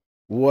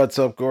What's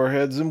up,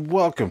 Goreheads, and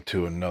welcome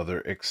to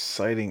another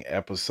exciting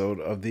episode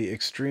of the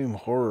Extreme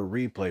Horror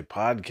Replay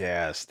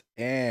Podcast.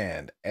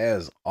 And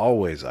as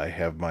always, I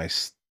have my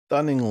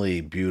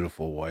stunningly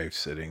beautiful wife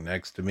sitting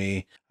next to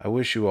me. I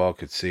wish you all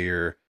could see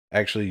her.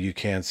 Actually, you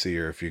can see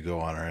her if you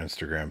go on our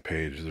Instagram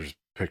page. There's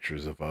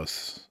pictures of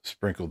us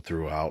sprinkled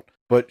throughout.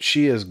 But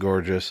she is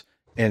gorgeous,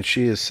 and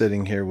she is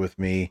sitting here with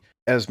me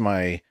as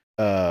my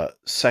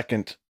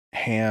second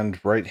hand,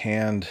 right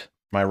hand.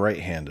 My right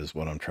hand is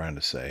what I'm trying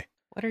to say.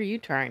 What are you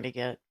trying to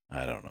get?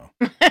 I don't know.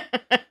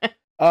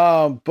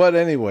 But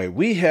anyway,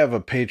 we have a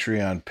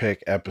Patreon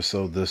pick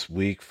episode this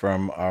week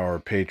from our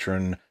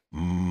patron,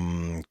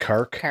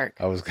 Kark.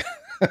 Kark.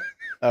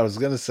 I was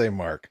gonna say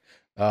Mark.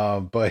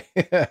 But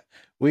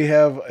we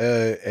have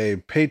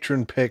a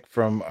patron pick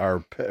from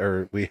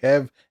we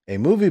have a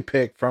movie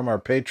pick from our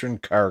patron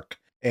Kark.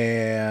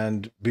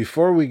 And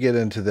before we get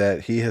into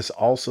that, he has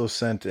also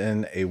sent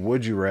in a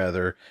Would You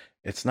Rather.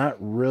 It's not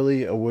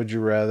really a Would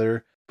You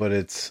Rather, but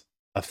it's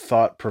a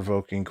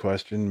thought-provoking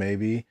question,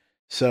 maybe.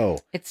 So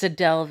it's a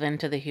delve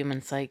into the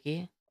human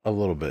psyche. A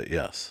little bit,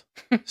 yes.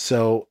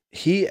 So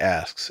he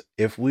asks,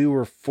 if we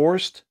were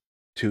forced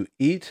to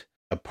eat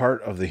a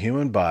part of the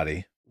human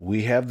body,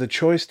 we have the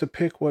choice to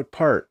pick what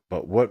part,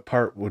 but what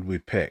part would we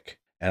pick?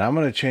 And I'm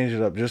going to change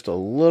it up just a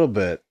little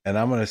bit, and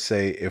I'm going to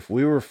say, if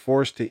we were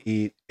forced to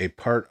eat a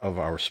part of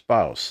our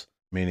spouse,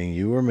 meaning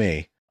you or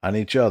me, on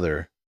each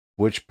other,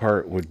 which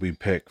part would we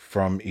pick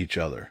from each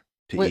other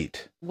to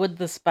eat? Would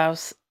the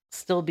spouse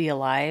still be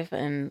alive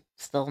and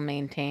still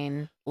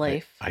maintain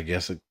life? I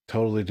guess it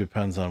totally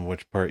depends on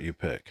which part you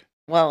pick.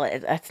 Well,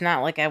 it's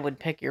not like I would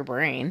pick your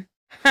brain.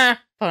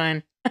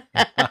 Fun.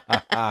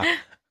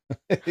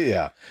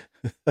 Yeah.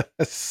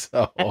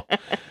 So,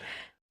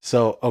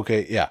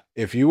 okay, yeah.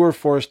 If you were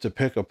forced to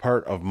pick a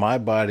part of my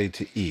body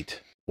to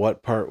eat,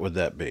 what part would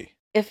that be?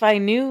 If I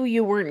knew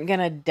you weren't going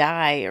to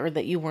die or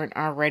that you weren't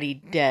already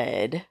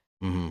dead,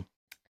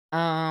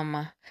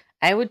 I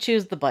would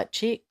choose the butt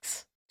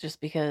cheeks. Just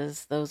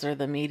because those are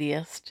the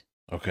meatiest.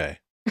 Okay.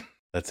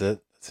 That's it?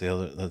 That's the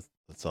other,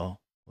 that's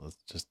all? That's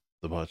just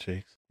the butt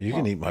cheeks? You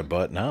can eat my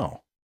butt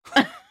now.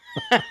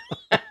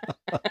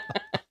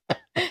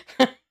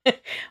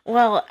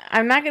 Well,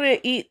 I'm not going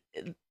to eat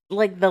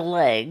like the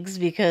legs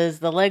because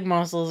the leg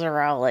muscles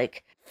are all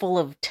like full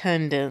of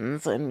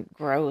tendons and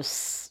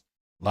gross.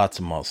 Lots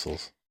of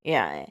muscles.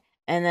 Yeah.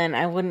 And then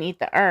I wouldn't eat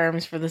the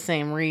arms for the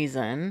same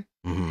reason.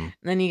 Mm-hmm.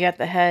 Then you got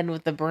the head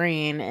with the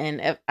brain, and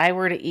if I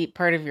were to eat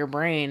part of your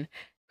brain,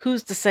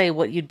 who's to say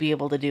what you'd be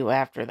able to do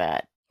after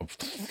that?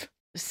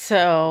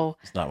 So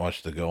it's not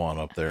much to go on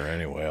up there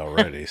anyway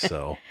already.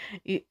 So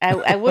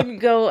I wouldn't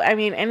go. I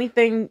mean,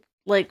 anything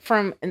like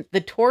from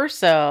the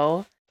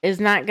torso is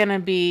not going to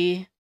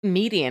be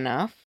meaty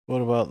enough.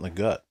 What about in the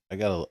gut? I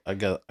got a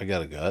gut.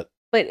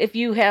 But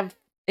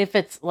if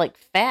it's like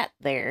fat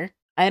there,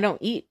 I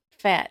don't eat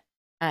fat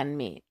on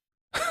meat.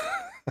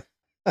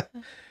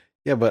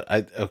 Yeah, but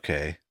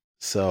okay.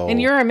 So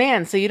and you're a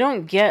man, so you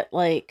don't get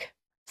like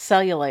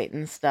cellulite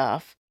and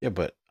stuff. Yeah,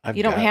 but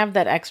you don't have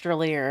that extra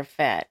layer of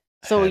fat.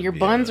 So your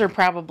buns are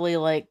probably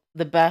like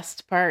the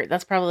best part.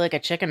 That's probably like a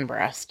chicken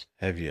breast.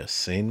 Have you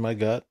seen my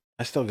gut?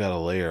 I still got a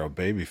layer of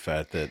baby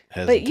fat that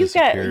hasn't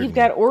disappeared. But you've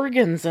got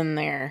organs in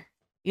there.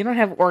 You don't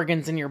have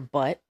organs in your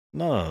butt.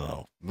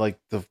 No. Like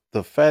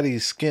the fatty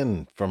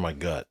skin from my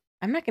gut.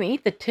 I'm not going to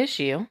eat the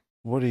tissue.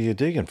 What are you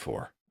digging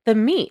for? The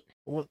meat.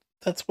 Well,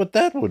 that's what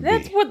that would be.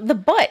 That's what the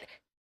butt.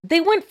 They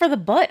went for the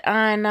butt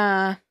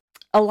on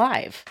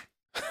Alive.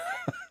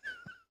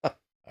 All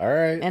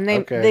right. And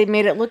they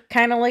made it look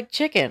kind of like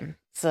chicken.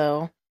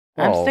 So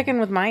I'm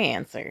sticking with my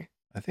answer.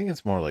 I think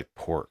it's more like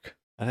pork.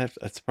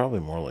 It's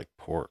probably more like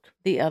pork.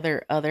 The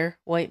other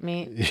white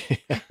meat.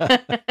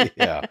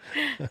 Yeah.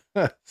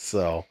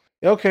 So,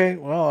 okay.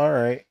 Well, all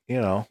right. You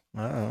know,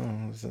 I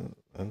don't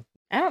know.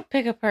 I don't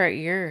pick apart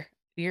your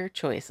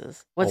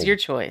choices. What's your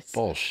choice?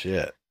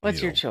 Bullshit.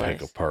 What's your choice?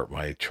 Pick apart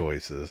my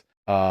choices.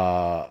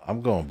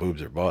 I'm going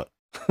boobs or butt.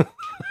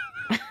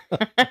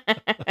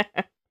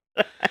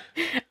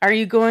 Are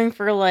you going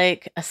for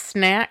like a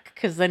snack?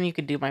 Because then you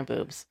could do my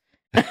boobs.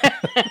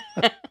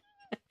 If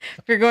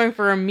you're going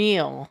for a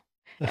meal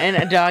and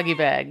a doggy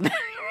bag,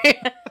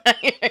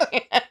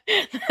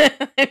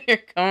 you're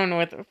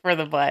going for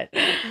the butt.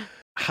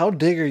 How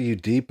deep are you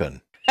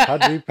deeping? How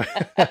deep?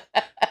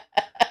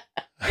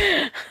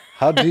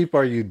 How deep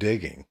are you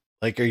digging?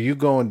 Like, are you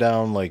going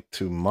down like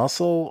to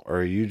muscle, or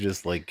are you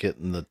just like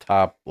getting the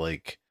top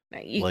like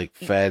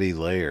fatty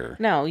layer?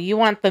 No, you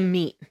want the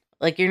meat.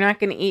 Like, you're not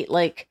going to eat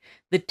like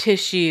the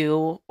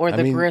tissue or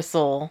the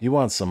gristle. You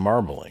want some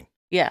marbling.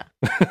 Yeah.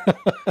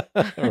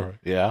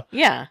 Yeah.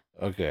 Yeah.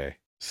 Okay.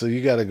 So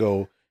you got to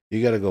go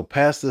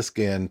past the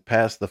skin,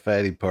 past the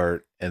fatty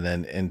part, and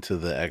then into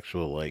the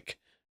actual like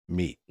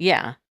meat.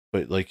 Yeah.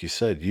 But like you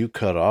said, you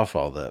cut off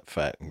all that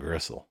fat and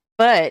gristle.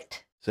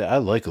 But see, I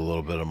like a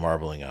little bit of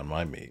marbling on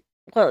my meat.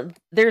 Well,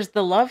 there's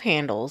the love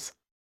handles,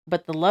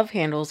 but the love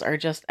handles are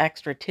just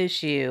extra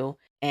tissue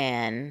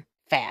and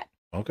fat.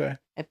 Okay.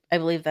 I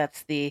believe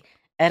that's the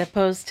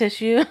adipose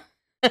tissue.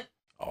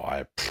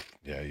 Oh,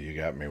 Yeah, you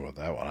got me with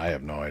that one. I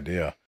have no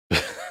idea.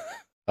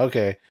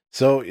 Okay.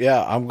 So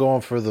yeah, I'm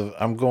going for the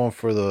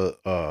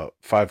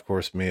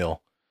 5-course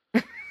meal,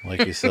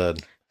 like you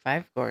said.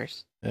 5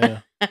 course. Yeah.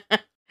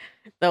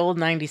 The old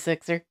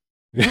 96er.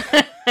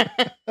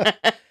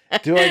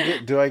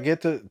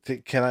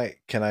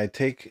 Can I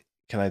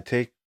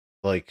take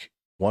like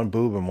one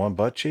boob and one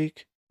butt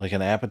cheek? Like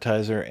an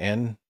appetizer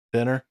and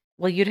dinner?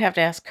 Well, you'd have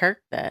to ask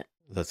Kirk that.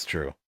 That's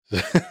true.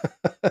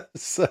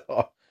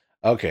 So,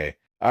 okay.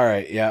 All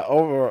right. Yeah,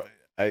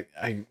 I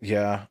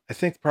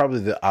think probably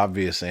the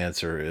obvious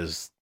answer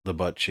is the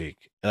butt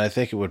cheek. And I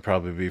think it would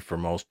probably be for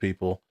most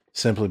people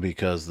simply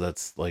because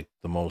that's like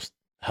the most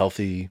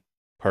healthy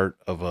part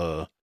of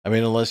I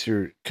mean, unless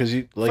you're, cuz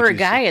you like For a you said,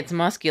 guy, it's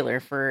muscular.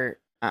 For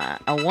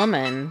a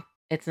woman,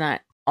 it's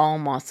not all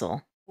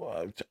muscle.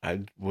 well,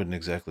 I wouldn't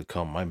exactly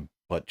call my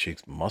butt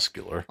cheeks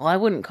muscular. Well, I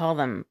wouldn't call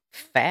them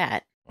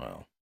fat.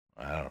 Well,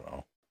 I don't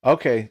know.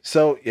 Okay,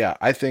 so yeah,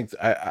 I think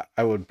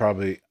I would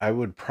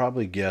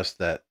probably guess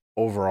that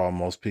overall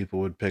most people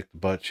would pick the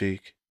butt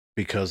cheek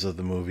because of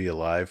the movie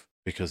Alive,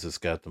 because it's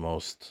got the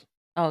most,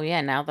 Oh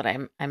yeah, now that I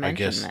I mentioned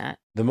guess, that.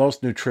 the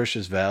most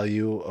nutritious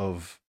value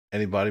of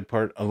any body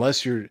part.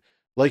 Unless you're,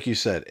 like you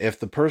said, if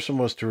the person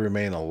was to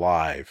remain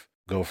alive,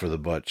 go for the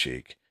butt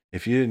cheek.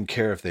 If you didn't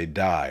care if they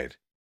died,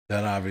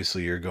 then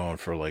obviously you're going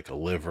for like a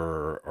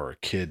liver or a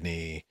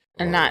kidney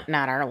And or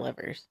not our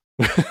livers.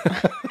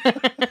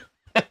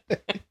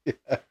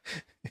 yeah.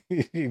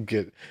 You'd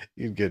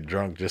get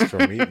drunk just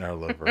from eating our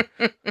liver.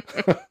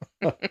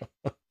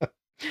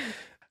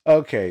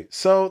 Okay,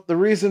 so the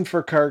reason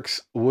for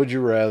Kark's Would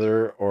You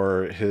Rather,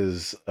 or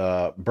his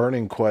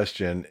burning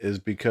question, is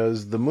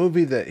because the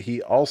movie that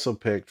he also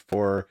picked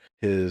for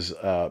his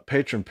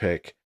patron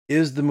pick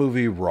is the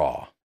movie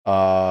Raw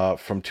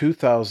from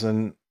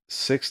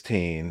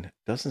 2016.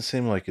 Doesn't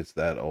seem like it's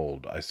that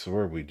old. I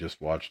swear we just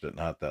watched it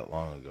not that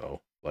long ago,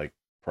 like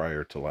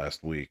prior to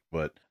last week.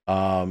 But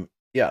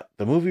yeah,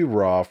 the movie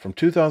Raw from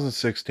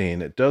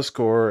 2016, it does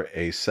score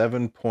a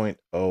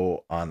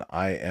 7.0 on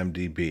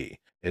IMDb.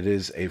 It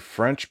is a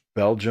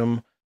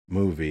French-Belgium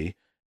movie,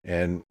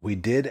 and we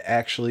did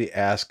actually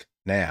ask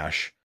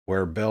Nash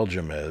where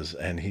Belgium is,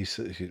 and he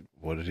said,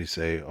 what did he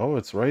say? Oh,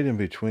 it's right in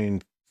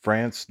between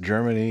France,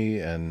 Germany,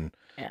 and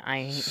Yeah,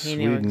 he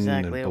knew Sweden, and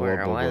exactly blah where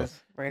it blah blah. was,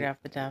 right off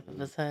the top of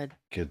his head.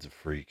 Kid's a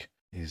freak.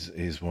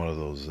 He's one of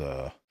those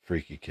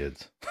freaky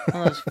kids.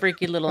 One of those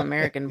freaky little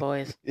American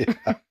boys. Yeah.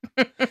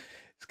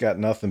 He's got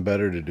nothing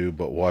better to do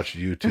but watch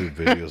YouTube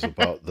videos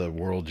about the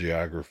world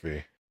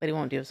geography. But he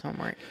won't do his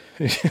homework.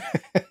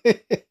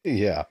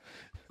 Yeah.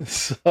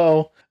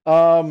 So,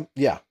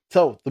 yeah.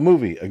 So the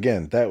movie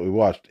again that we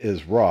watched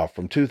is Raw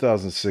from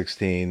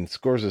 2016.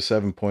 Scores a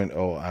 7.0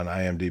 on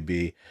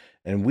IMDb,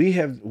 and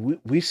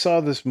we saw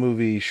this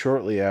movie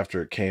shortly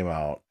after it came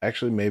out.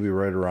 Actually, maybe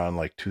right around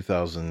like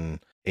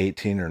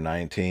 2018 or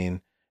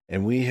 19.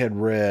 And we had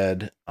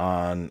read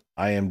on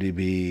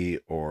IMDb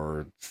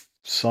or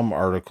some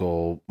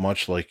article,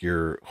 much like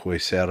your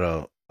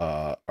Huesera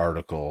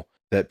article,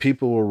 that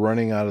people were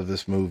running out of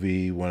this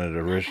movie when it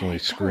originally I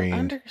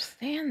screened. don't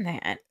understand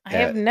that. I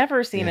have At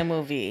never seen yeah, a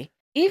movie.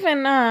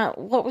 Even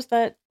what was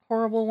that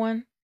horrible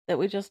one that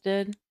we just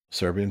did?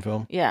 Serbian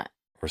film Yeah.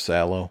 or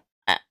Sallow.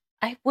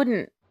 I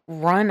wouldn't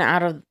run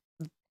out of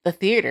the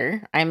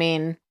theater. I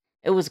mean,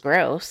 it was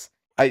gross.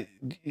 I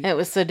It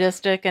was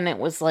sadistic and it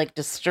was like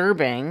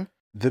disturbing.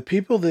 The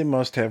people they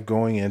must have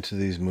going into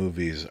these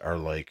movies are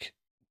like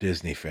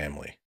Disney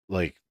family.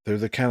 Like they're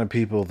the kind of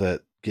people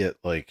that get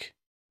like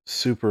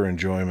super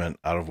enjoyment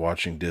out of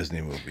watching Disney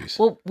movies.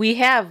 Well, we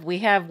have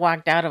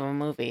walked out of a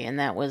movie, and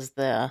that was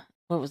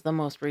what was the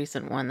most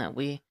recent one that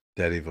we.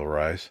 Dead Evil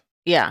Rise.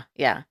 Yeah.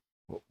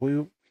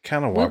 We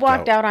kind of We walked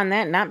walked out. out on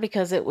that not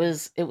because it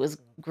was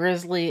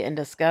grisly and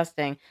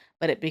disgusting,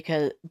 but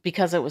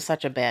because it was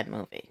such a bad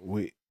movie.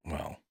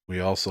 We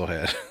also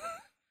had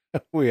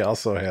we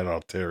also had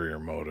ulterior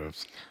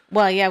motives.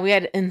 Well, yeah, we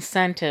had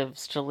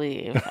incentives to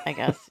leave, I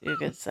guess you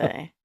could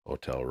say.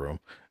 Hotel room.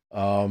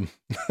 Um,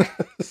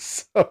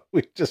 so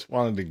we just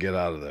wanted to get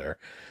out of there.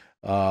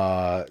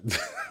 Uh,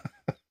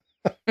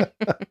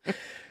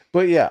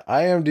 but yeah,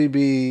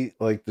 IMDb,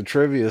 like the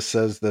trivia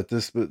says that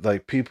this,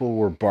 like people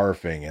were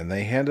barfing and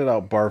they handed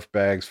out barf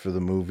bags for the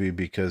movie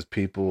because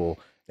people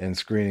in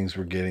screenings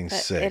were getting But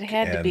sick. it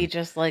had to be And,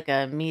 just like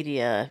a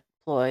media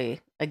ploy,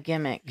 a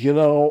gimmick. you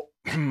know,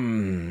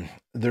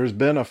 there's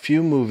been a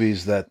few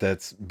movies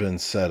that's been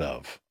said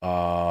of.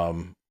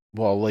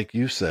 Well, like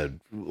you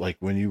said, like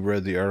when you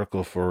read the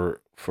article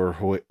for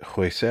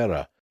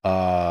Huesera,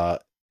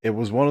 it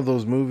was one of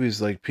those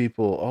movies like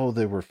people, oh,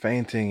 they were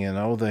fainting and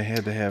oh, they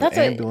had to have That's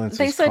what they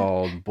ambulances said,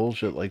 called,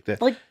 bullshit like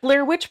that. like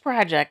Blair Witch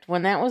Project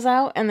when that was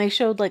out, and they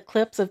showed like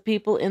clips of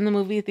people in the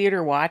movie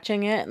theater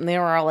watching it, and they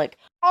were all like,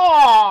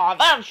 "Oh,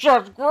 that's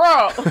just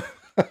gross."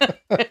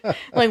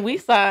 Like we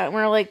saw it, and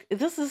we're like,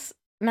 "This is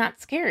not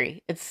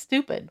scary. It's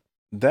stupid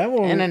That and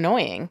one,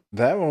 annoying."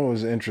 that one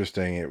was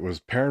interesting. It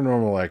was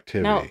Paranormal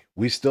Activity. No,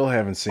 We still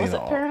haven't seen was it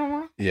it all.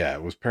 paranormal? Yeah,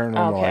 it was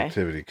Paranormal Okay.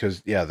 Activity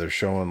because they're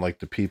showing like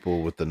the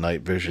people with the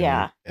night vision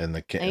Yeah. in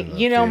the in the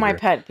You know my theater.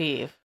 pet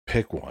peeve.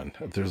 Pick one.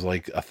 There's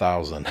like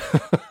 1,000.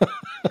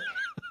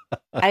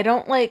 I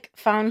don't like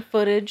found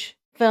footage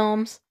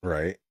films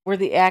Right. where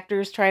the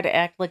actors try to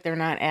act like they're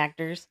not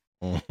actors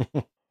Right.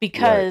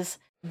 because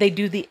they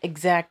do the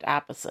exact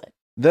opposite.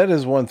 That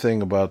is one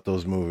thing about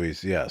those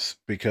movies, yes,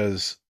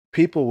 because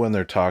people when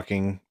they're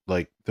talking,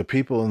 like the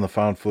people in the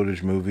found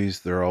footage movies,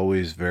 they're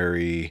always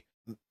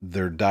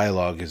their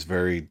dialogue is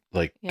very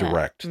like Yeah.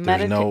 direct.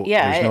 There's no It's ums,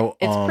 there's no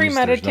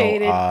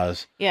premeditated.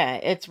 ahs. Yeah,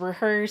 it's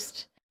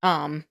rehearsed.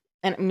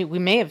 And I mean, we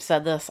may have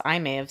said this, I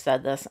may have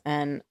said this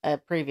in a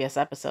previous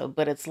episode,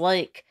 but it's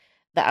like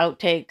the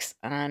outtakes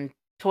on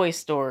Toy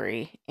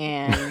Story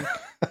and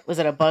was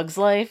it A Bug's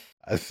Life?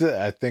 I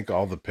think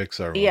all the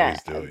Pixar Yeah,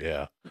 movies do it,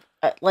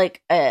 yeah.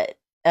 like a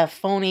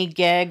phony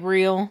gag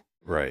reel.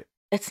 Right.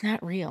 It's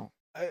not real.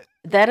 I,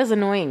 That is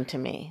annoying to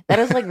me. That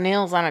is like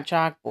nails on a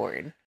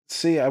chalkboard.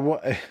 see, I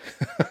want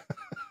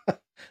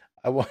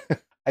I want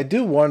I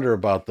do wonder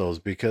about those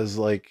because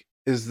like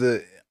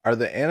are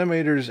the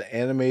animators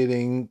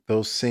animating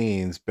those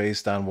scenes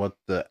based on what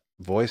the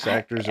voice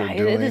actors are It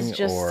is doing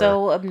just or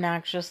so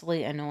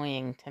obnoxiously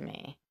annoying to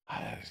me.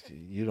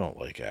 you don't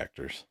like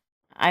actors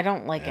I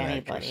don't like and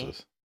anybody.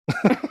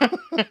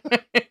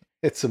 actresses.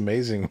 It's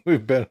amazing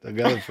we've been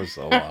together for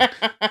so long.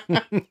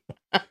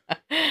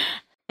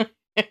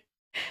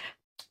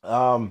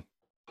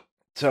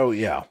 So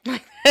yeah.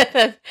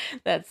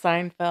 that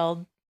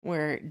Seinfeld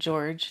where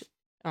George,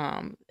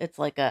 it's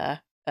like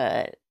a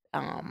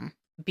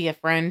be a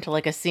friend to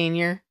like a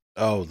senior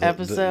Oh,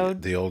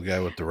 episode. the old guy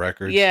with the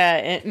records.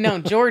 Yeah, no,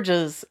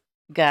 George's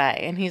guy,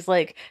 and he's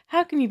like,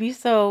 "How can you be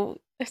so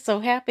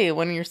happy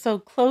when you're so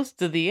close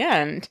to the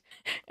end?"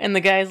 And the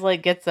guy's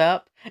like, gets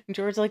up, and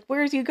George's like,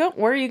 Where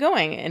are you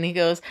going?" And he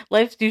goes,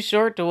 "Life's too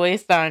short to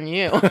waste on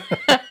you."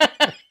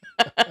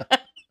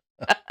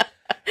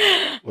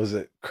 Was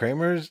it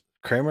Kramer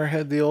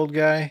had the old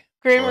guy?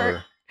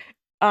 Kramer,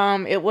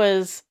 Or it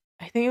was,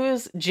 I think it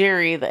was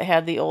Jerry that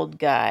had the old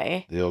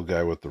guy. the old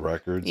guy with the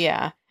records?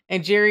 Yeah,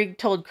 and Jerry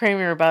told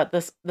Kramer about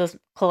this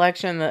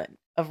collection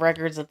of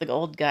records that the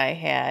old guy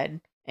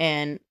had,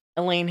 and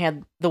Elaine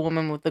had the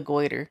woman with the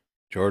goiter.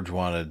 George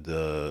wanted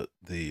the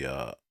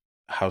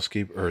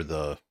housekeeper or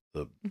the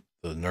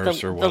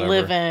nurse or whatever. The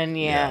live-in,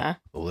 yeah.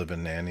 The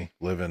live-in nanny,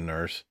 live-in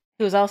nurse.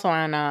 He was also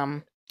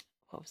on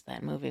what was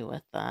that movie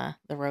with the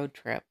road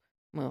trip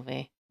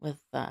movie with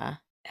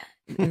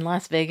in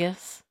Las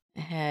Vegas?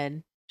 It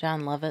had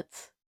John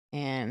Lovitz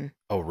and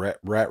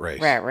Rat Race.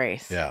 Rat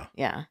Race. Yeah.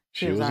 Yeah.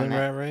 She was in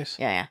Rat Race?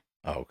 Yeah.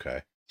 Oh,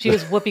 okay. She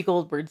was Whoopi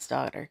Goldberg's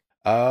daughter.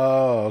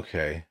 Oh,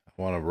 okay.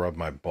 I want to rub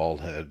my bald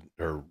head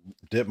or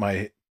dip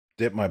my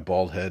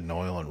bald head in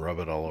oil and rub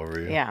it all over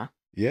you. Yeah.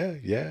 Yeah.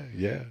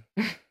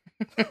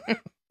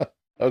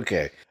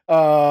 Okay.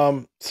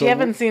 So if you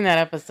haven't seen that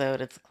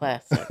episode, it's a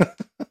classic.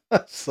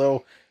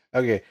 So,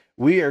 okay,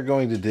 we are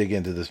going to dig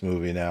into this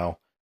movie now.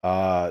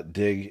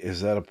 Dig,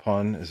 is that a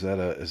pun? Is that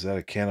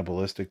a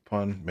cannibalistic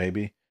pun?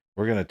 Maybe.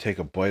 We're going to take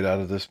a bite out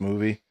of this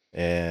movie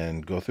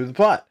and go through the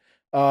plot.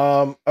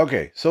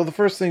 Okay, so the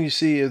first thing you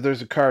see is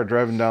there's a car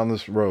driving down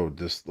this road,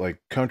 this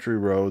like country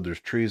road. There's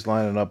trees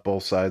lining up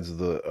both sides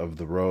of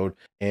the road,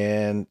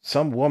 and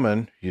some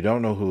woman, you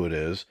don't know who it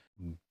is,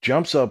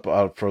 jumps up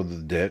out of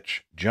the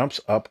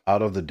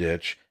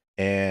ditch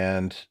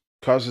and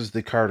causes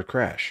the car to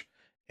crash.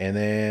 And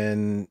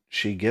then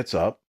she gets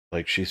up,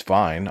 like she's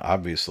fine,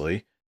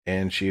 obviously,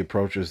 and she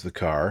approaches the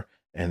car,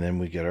 and then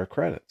we get our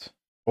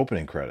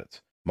opening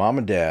credits. Mom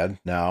and Dad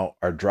now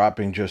are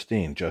dropping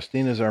Justine.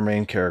 Justine is our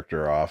main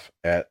character off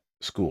at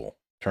school.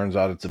 Turns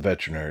out it's a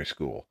veterinary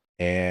school.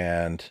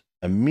 And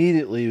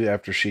immediately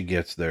after she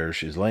gets there,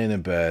 she's laying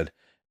in bed,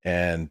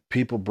 and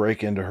people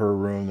break into her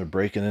room. They're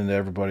breaking into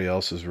everybody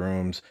else's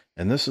rooms.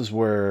 And this is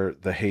where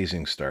the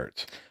hazing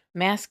starts.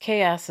 Mass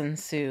chaos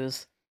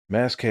ensues.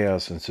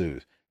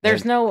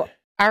 There's no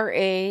RA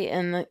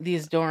in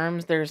these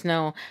dorms. There's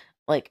no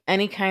like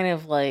any kind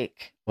of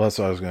like. Well, that's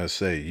what I was going to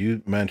say.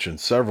 You mentioned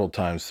several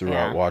times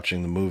throughout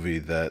watching the movie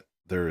that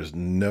there is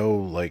no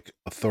like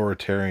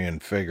authoritarian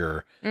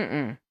figure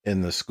in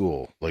the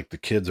school. Like the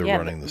kids are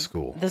running the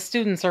school. The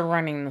students are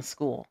running the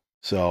school.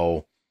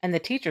 So. And the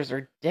teachers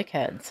are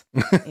dickheads.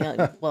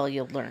 Well,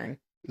 you'll learn.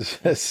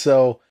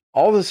 So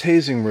all this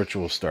hazing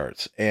ritual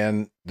starts,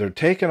 and they're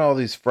taking all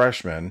these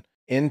freshmen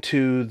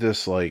into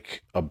this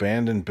like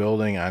abandoned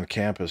building on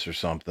campus or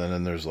something,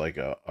 and there's like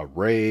a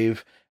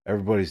rave.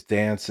 Everybody's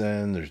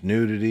dancing, there's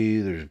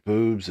nudity, there's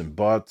boobs and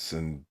butts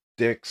and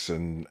dicks,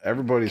 and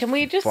everybody's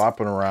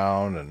flopping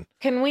around. And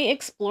can we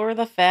explore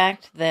the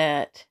fact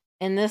that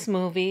in this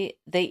movie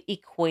they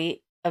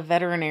equate a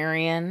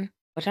veterinarian,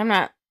 which I'm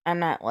not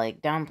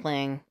like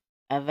downplaying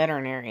a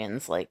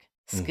veterinarian's like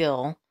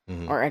skill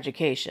or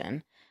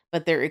education,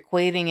 but they're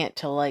equating it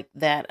to like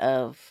that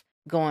of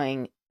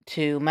going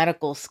to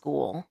medical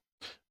school.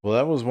 Well,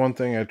 that was one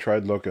thing I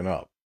tried looking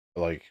up.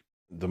 Like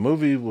the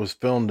movie was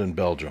filmed in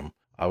Belgium.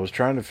 I was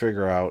trying to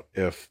figure out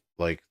if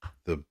like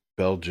the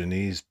Belgians,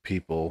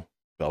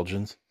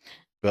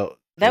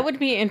 That would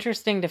be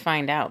interesting to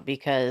find out,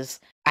 because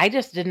I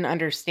just didn't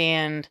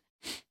understand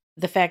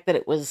the fact that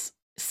it was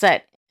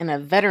set in a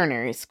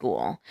veterinary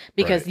school,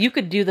 because Right. you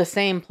could do the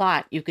same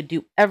plot. You could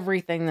do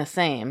everything the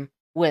same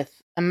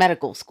with a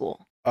medical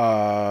school.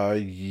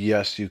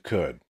 Yes, you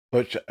could.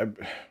 But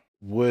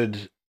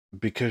would,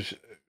 because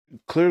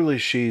clearly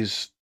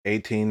she's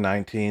 18,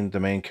 19, the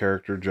main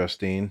character,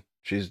 Justine.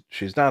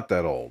 She's not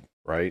that old,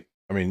 right?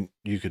 I mean,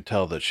 you could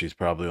tell that she's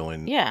probably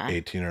only Yeah.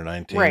 18 or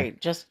 19. Right.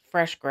 Just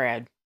fresh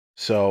grad.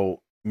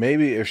 So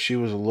maybe if she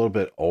was a little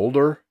bit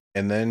older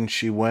and then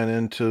she went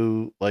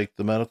into like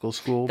the medical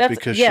school,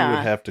 because she would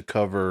have to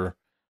cover.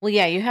 Well,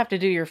 yeah, you have to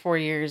do your 4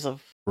 years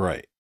of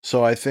Right.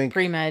 So I think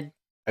pre-med.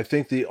 I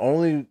think the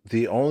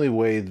only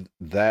way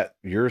that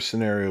your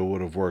scenario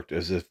would have worked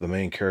is if the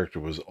main character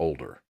was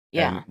older.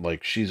 Yeah. And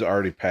like she's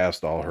already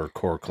passed all her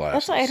core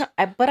classes. That's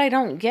why but I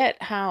don't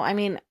get how. I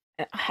mean,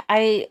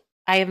 I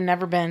have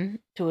never been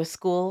to a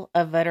school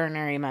of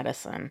veterinary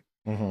medicine.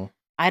 Mm-hmm.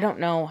 I don't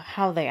know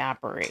how they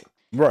operate.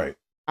 Right.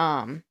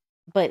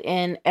 But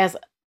as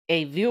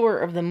a viewer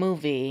of the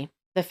movie,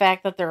 the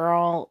fact that they're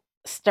all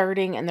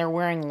starting and they're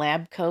wearing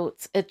lab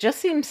coats, it just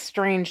seems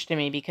strange to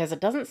me, because it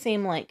doesn't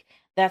seem like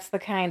that's the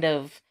kind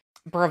of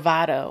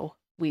bravado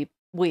we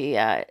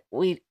Well,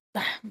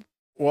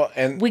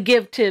 and we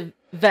give to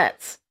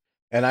vets.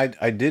 And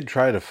I did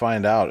try to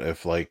find out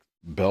if like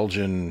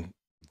Belgian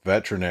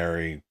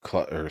veterinary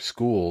or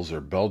schools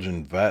or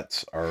Belgian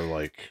vets are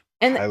like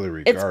highly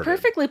regarded. It's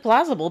perfectly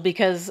plausible,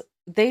 because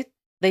they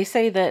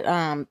say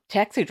that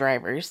taxi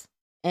drivers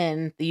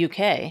in the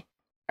UK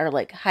are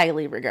like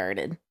highly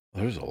regarded.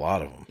 There's a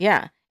lot of them.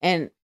 Yeah,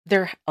 and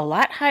they're a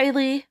lot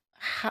highlier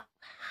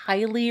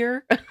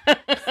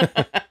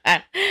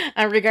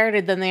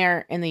regarded than they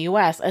are in the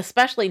US,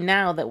 especially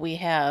now that we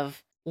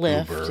have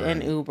Lyft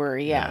and Uber.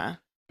 Yeah.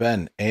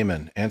 Ben,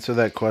 Eamon, answer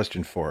that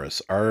question for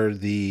us. Are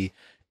the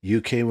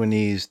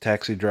UK-Winese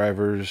taxi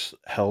drivers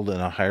held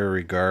in a higher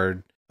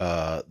regard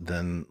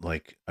than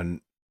like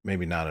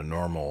maybe not a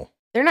normal?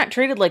 They're not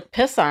treated like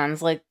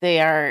pissons like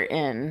they are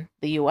in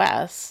the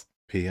US.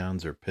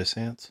 Peons or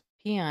pissants?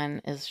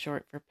 Peon is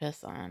short for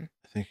pisson.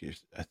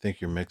 I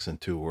think you're mixing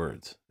two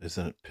words.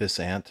 Isn't it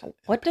pissant?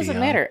 What does it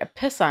matter? A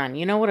pisson.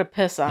 You know what a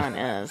pisson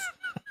is.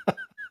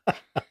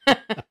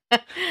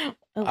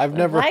 I've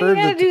never Why heard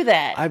you gotta do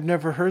that? I've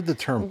never heard the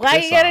term Why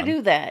pisson. you gotta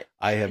do that?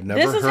 I have never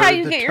heard This is how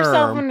you get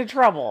yourself into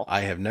trouble.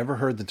 I have never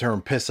heard the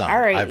term pisson. All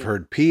right. I've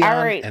heard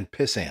peon and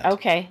pissant.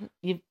 Okay.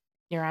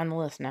 You're on the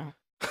list now.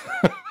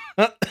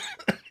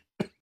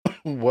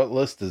 What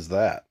list is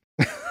that?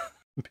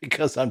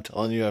 Because I'm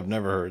telling you, I've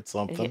never heard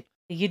something.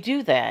 You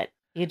do that.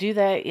 You do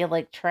that. You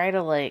like try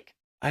to like.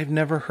 I've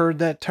never heard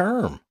that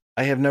term.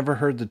 I have never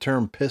heard the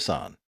term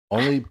pisson.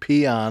 Only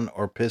peon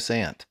or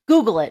pissant.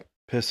 Google it.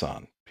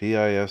 Pisson.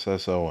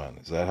 Pisson.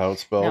 Is that how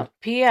it's spelled? No.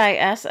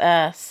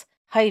 PISS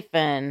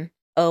hyphen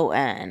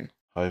ON.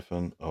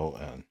 Hyphen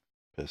ON.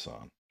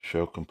 Pisson.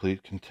 Show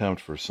complete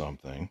contempt for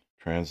something.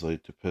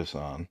 Translate to piss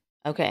on.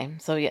 Okay,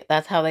 so yeah,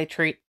 that's how they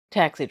treat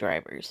taxi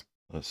drivers.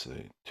 Let's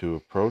see. To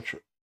approach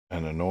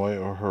and annoy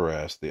or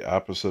harass, the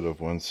opposite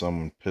of when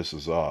someone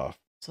pisses off.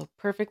 So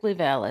perfectly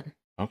valid.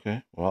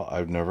 Okay, well,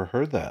 I've never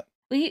heard that.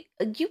 Well,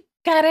 you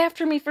got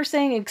after me for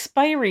saying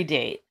expiry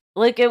date.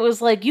 Like, it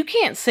was like, you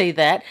can't say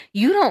that.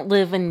 You don't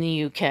live in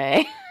the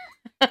UK.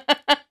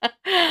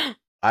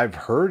 I've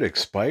heard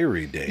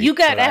expiry date. You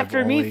got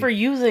after me for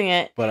using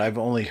it. But I've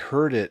only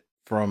heard it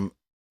from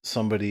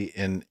somebody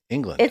in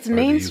England. It's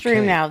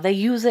mainstream now. They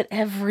use it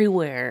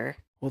everywhere.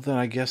 Well, then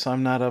I guess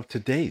I'm not up to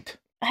date.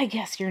 I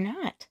guess you're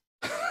not.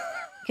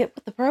 Get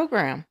with the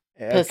program.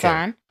 Okay. Piss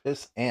on.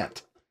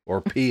 Pissant. Or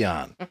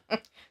peon.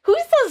 Who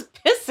says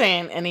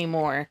pissant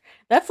anymore?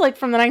 That's like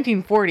from the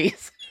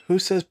 1940s. Who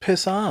says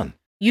piss on?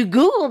 You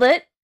Googled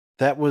it.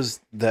 It was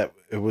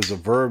a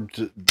verb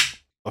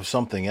of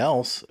something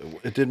else.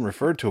 It didn't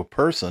refer to a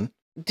person.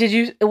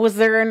 Was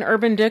there an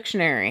Urban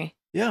Dictionary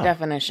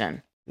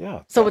definition?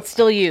 Yeah. So it's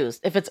still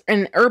used. If it's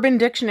an Urban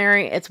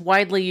Dictionary, it's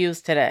widely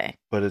used today.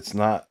 But it's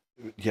not.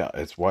 Yeah,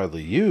 it's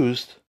widely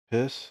used.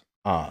 Piss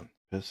on.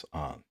 Piss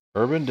on.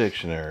 Urban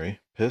Dictionary.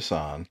 Piss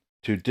on.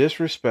 To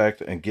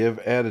disrespect and give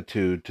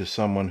attitude to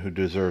someone who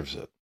deserves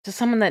it. To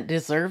someone that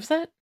deserves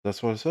it?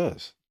 That's what it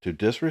says. To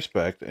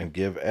disrespect and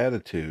give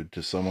attitude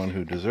to someone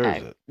who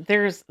deserves it.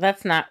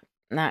 That's not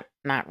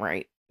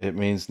right. It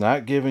means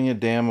not giving a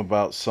damn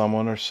about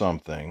someone or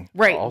something.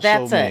 Right,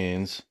 also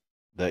means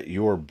that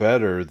you're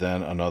better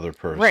than another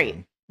person.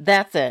 Right,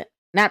 that's it.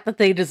 Not that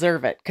they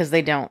deserve it, because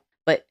they don't.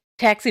 But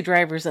taxi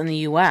drivers in the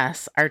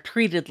U.S. are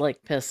treated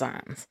like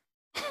piss-ons.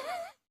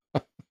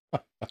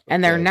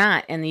 And they're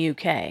not in the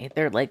UK.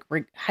 They're like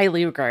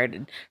highly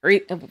regarded, or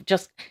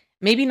just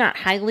maybe not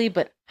highly,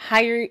 but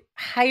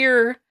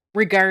higher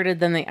regarded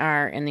than they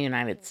are in the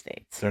United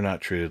States. They're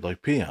not treated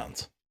like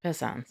peons.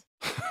 Piss-ons.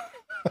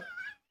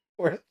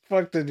 Where the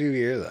fuck did you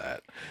hear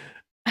that?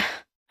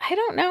 I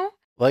don't know.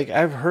 Like,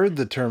 I've heard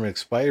the term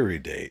expiry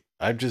date.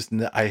 I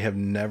have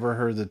never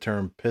heard the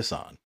term piss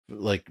on,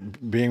 like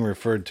being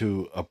referred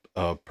to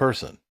a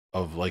person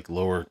of like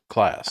lower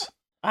class.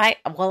 I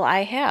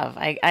have.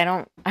 I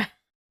don't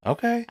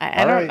Okay. I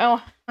All don't right.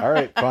 know. All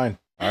right. Fine.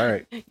 All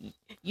right.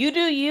 You do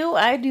you,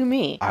 I do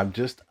me.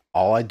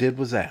 All I did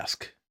was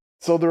ask.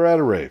 So they're at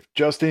a rave.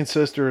 Justine's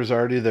sister is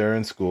already there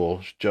in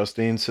school.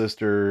 Justine's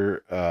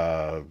sister,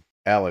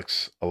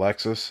 Alex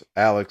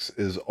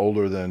is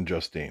older than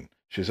Justine.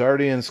 She's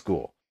already in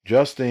school.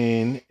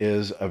 Justine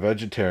is a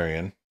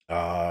vegetarian.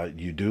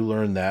 You do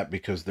learn that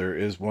because there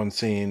is one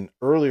scene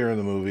earlier in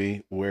the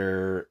movie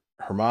where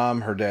her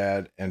mom, her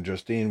dad, and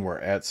Justine were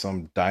at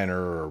some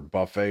diner or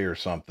buffet or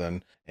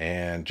something,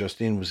 and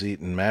Justine was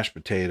eating mashed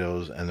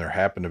potatoes, and there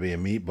happened to be a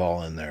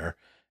meatball in there,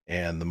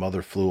 and the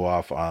mother flew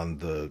off on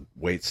the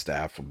wait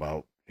staff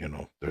about,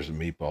 there's a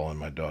meatball in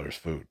my daughter's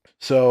food.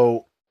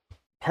 So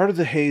part of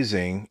the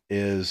hazing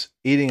is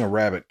eating a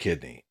rabbit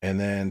kidney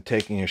and then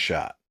taking a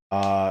shot.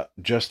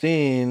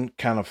 Justine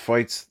kind of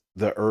fights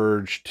the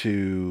urge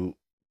to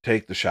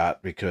take the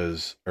shot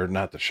because, or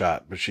not the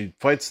shot, but she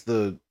fights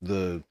the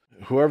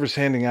whoever's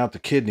handing out the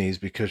kidneys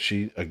because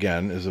she,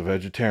 again, is a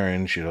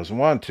vegetarian. She doesn't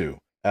want to.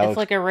 It's Alex,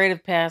 like a rite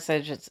of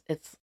passage.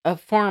 It's a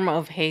form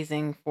of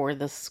hazing for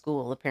the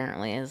school,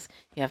 apparently, is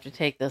you have to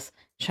take this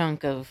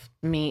chunk of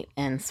meat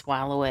and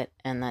swallow it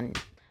and then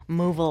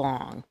move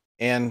along.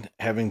 and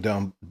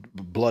having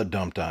blood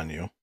dumped on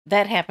you.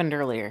 That happened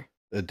earlier.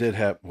 It did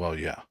happen. Well,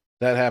 yeah,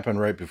 that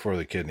happened right before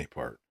the kidney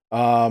part.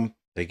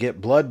 They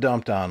get blood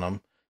dumped on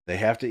them. They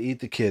have to eat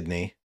the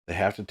kidney. They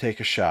have to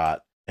take a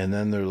shot, and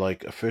then they're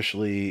like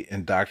officially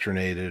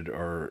indoctrinated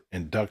or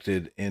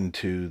inducted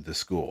into the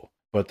school.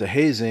 But the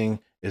hazing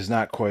is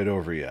not quite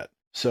over yet.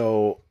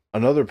 So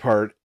another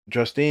part,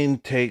 Justine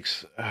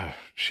takes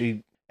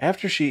she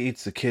after she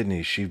eats the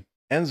kidney, she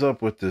ends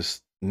up with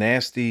this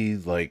nasty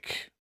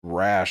like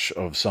rash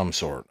of some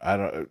sort. I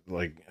don't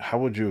like how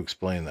would you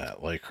explain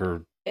that? Like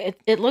her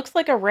It looks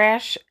like a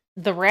rash.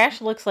 The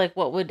rash looks like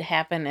what would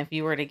happen if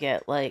you were to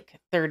get like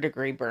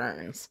third-degree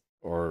burns.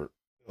 or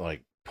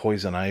like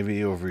poison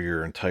ivy over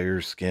your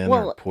entire skin or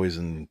Well,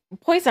 poison.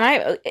 poison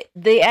ivy.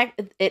 They act.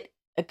 It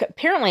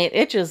apparently it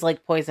itches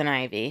like poison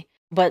ivy,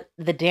 but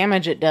the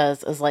damage it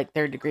does is like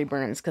third-degree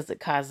burns because it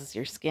causes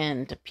your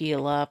skin to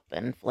peel up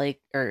and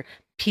flake or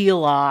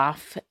peel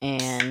off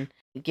and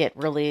get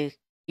really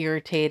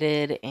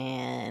irritated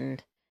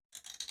and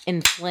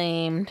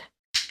inflamed.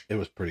 It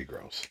was pretty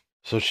gross.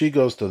 So she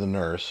goes to the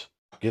nurse,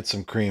 gets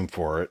some cream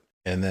for it,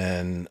 and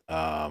then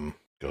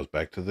goes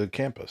back to the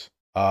campus.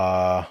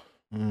 Now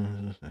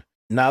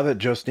that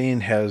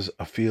Justine has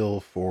a feel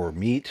for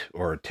meat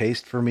or a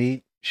taste for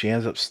meat, she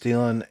ends up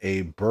stealing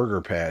a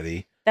burger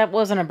patty. That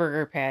wasn't a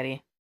burger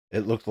patty.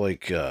 It looked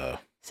like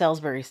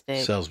Salisbury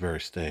steak. Salisbury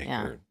steak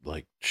Yeah. or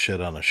like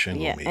shit on a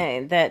shingle Yeah,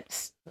 meat.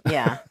 that's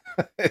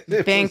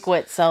It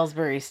banquet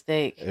Salisbury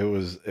steak.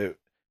 it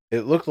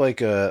looked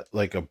like a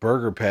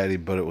burger patty,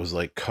 but it was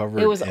like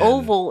covered. It was in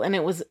oval and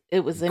it was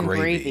in gravy.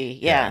 gravy.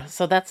 Yeah,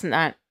 so that's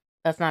not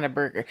a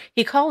burger.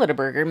 He called it a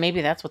burger.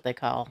 Maybe that's what they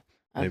call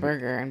a Maybe-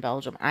 burger in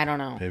Belgium. I don't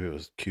know. Maybe it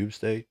was cube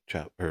steak,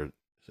 or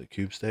is it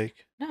cube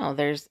steak? No,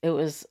 it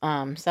was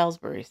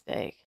Salisbury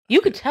steak. You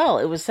could tell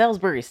it was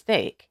Salisbury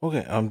steak.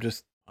 Okay, I don't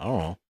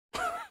know.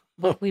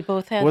 But we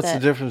both had What's that.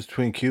 the difference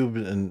between cube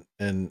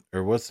and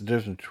or what's the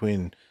difference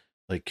between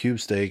like cube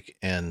steak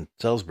and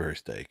Salisbury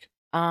steak?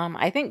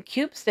 I think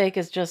cube steak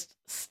is just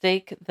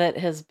steak that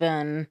has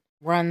been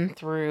run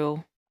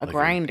through a Like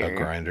grinder. A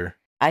grinder.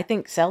 I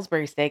think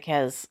Salisbury steak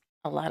has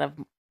a lot of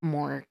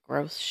more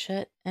gross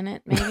shit in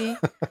it, maybe.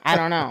 I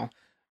don't know.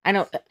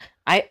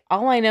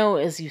 All I know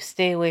is you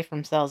stay away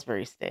from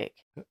Salisbury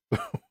steak.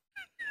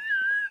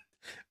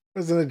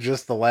 Wasn't it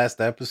just the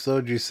last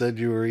episode you said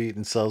you were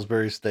eating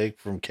Salisbury steak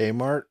from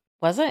Kmart?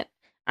 Was it?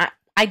 I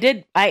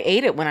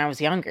ate it when I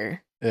was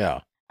younger.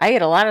 Yeah. I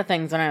ate a lot of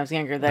things when I was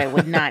younger that I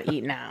would not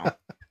eat now.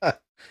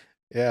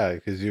 Yeah,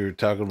 because you were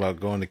talking about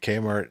going to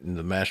Kmart and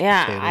the mashed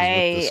Yeah, potatoes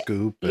with the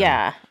scoop. And...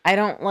 Yeah, I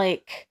don't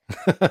like.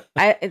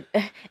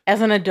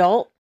 As an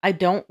adult, I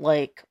don't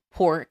like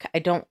pork. I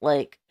don't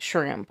like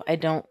shrimp. I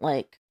don't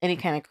like any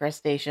kind of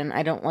crustacean.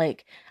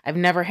 I've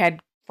never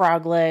had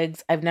frog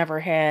legs. I've never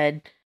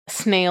had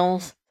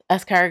snails,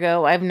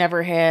 escargot. I've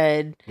never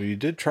had. Well, you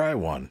did try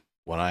one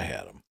when I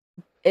had them.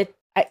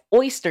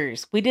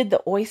 Oysters. We did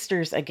the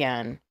oysters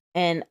again,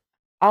 and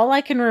all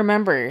I can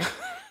remember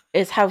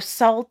is how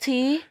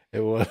salty It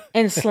was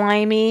and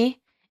slimy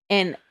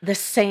and the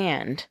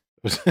sand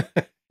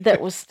that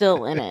was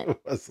still in it. It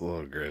was a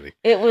little gritty.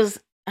 It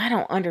was. I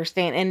don't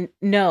understand. And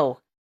no,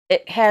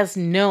 it has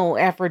no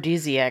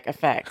aphrodisiac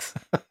effects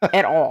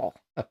at all.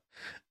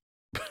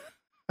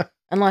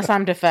 Unless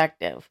I'm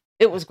defective.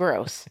 It was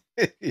gross.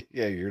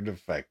 Yeah, you're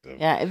defective.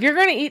 Yeah, if you're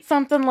going to eat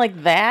something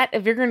like that,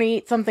 if you're going to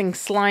eat something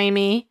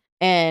slimy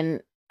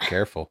and...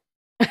 Careful.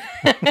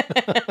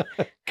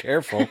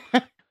 Careful.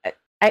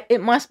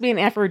 It must be an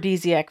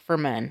aphrodisiac for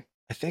men.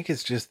 I think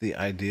it's just the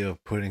idea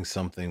of putting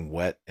something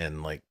wet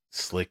and like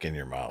slick in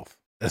your mouth.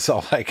 That's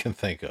all I can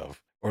think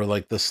of. Or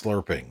like the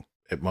slurping.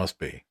 It must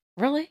be.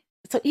 Really?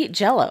 So eat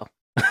Jell-O.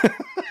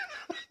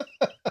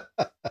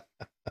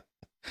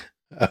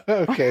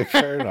 Okay,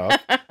 fair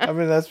enough. I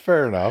mean, that's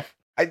fair enough.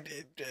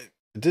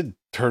 It did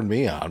turn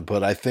me on,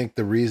 but I think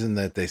the reason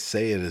that they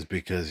say it is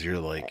because you're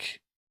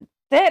like,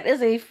 That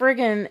is a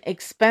friggin'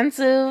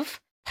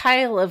 expensive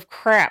pile of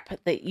crap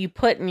that you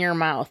put in your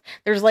mouth.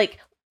 There's like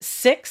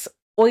 6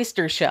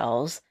 oyster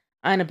shells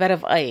on a bed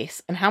of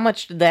ice. And how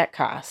much did that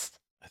cost?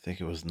 I think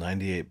it was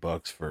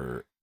 $98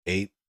 for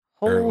 8,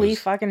 or Holy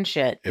fucking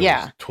shit. it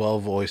Yeah. was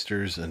 12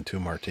 oysters and 2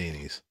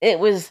 martinis. It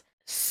was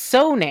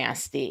so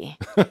nasty.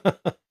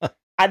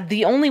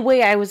 The only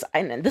way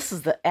and this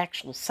is the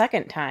actual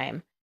second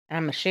time, and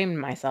I'm ashamed of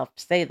myself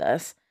to say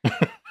this,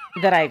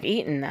 that I've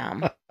eaten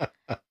them.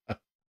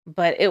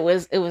 But it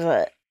was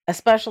a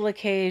special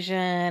occasion,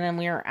 and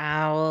we were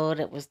out.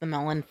 It was the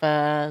Melon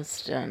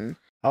Fest, and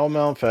Oh,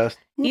 Melon Fest.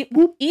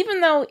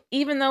 even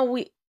though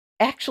we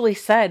actually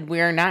said we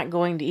are not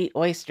going to eat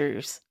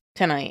oysters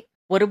tonight,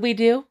 what did we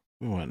do?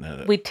 We went at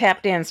it. We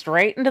tap danced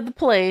right into the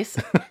place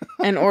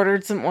and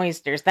ordered some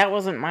oysters. That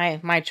wasn't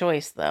my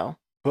choice, though.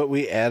 But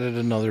we added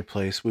another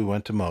place. We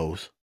went to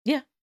Moe's.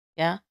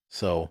 Yeah.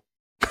 So.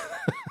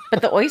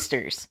 But the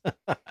oysters.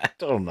 I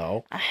don't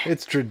know.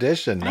 It's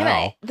tradition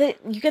now.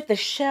 You get the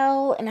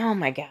shell, and oh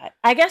my God.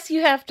 I guess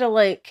you have to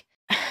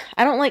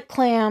I don't like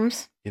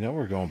clams. You know,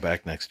 we're going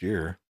back next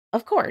year.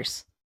 Of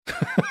course.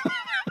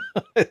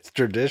 It's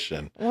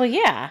tradition. Well,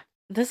 yeah.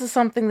 This is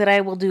something that I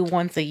will do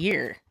once a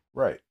year.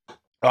 Right.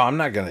 Oh, I'm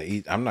not going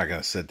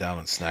to sit down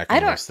and snack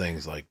on those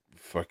things like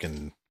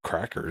fucking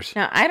crackers.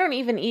 Now, I don't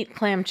even eat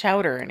clam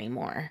chowder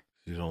anymore.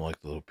 You don't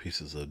like the little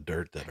pieces of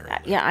dirt that are in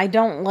there. Yeah, I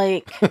don't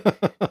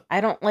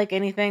like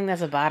anything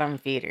that's a bottom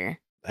feeder.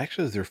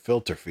 Actually, they're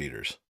filter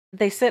feeders.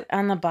 They sit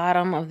on the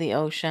bottom of the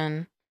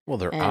ocean. Well,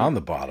 they're on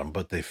the bottom,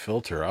 but they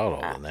filter out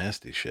all the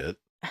nasty shit.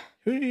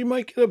 You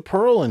might get a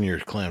pearl in your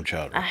clam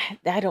chowder.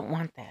 I don't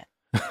want that.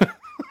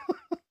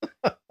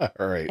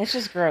 All right. It's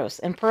just gross.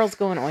 And pearls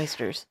go in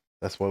oysters.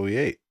 That's what we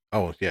ate.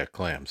 Oh, yeah,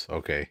 clams.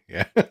 Okay.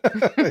 Yeah.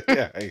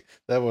 Yeah,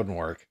 that wouldn't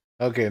work.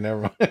 Okay,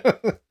 never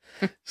mind.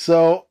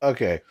 So,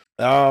 okay.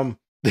 I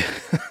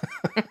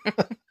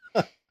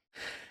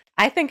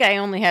think I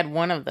only had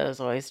one of those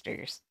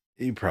oysters.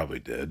 You probably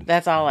did.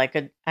 That's all I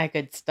could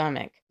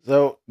stomach.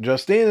 So,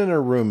 Justine and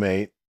her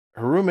roommate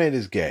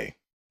is gay,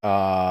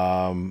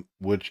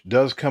 which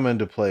does come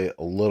into play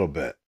a little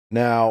bit.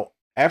 Now,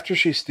 after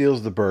she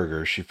steals the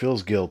burger, she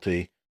feels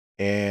guilty,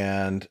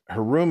 and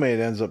her roommate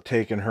ends up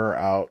taking her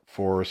out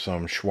for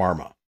some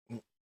shawarma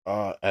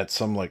at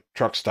some like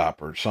truck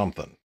stop or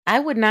something. I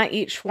would not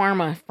eat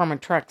shawarma from a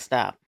truck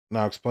stop.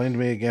 Now, explain to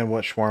me again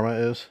what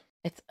shawarma is.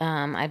 It's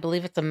I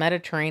believe it's a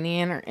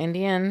Mediterranean or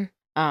Indian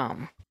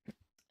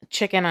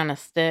chicken on a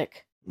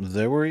stick.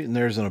 They were eating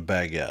theirs in a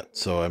baguette,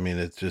 so I mean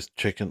it's just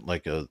chicken,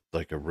 like a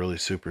really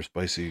super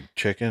spicy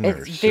chicken.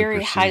 It's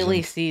very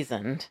highly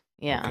seasoned.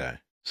 Yeah. Okay.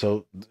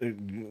 So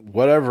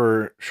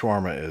whatever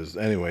shawarma is,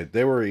 anyway,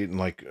 they were eating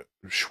like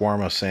a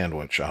shawarma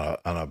sandwich on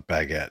a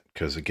baguette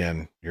because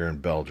again, you're in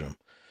Belgium.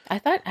 I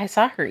thought I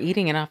saw her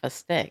eating it off a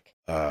stick.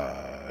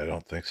 I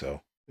don't think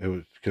so. It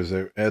was because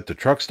at the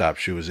truck stop,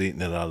 she was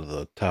eating it out of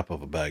the top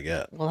of a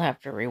baguette. We'll have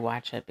to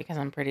rewatch it because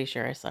I'm pretty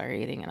sure I saw her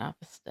eating it off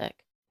a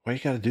stick. Why you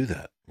got to do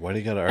that? Why do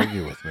you got to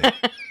argue with me?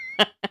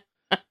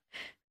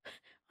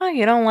 Oh,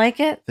 you don't like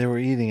it? They were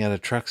eating at a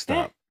truck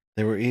stop.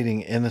 They were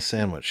eating in a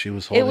sandwich. She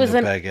was holding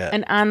a baguette.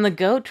 An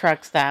on-the-go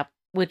truck stop,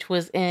 which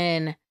was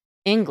in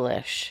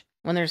English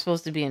when they're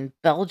supposed to be in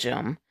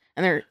Belgium,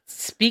 and they're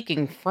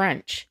speaking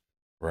French.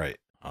 Right.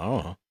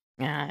 Oh.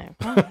 Yeah.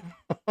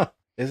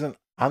 Isn't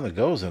On the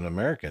Go's an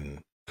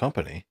American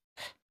company?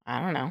 I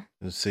don't know.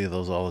 You see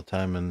those all the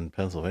time in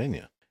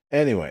Pennsylvania.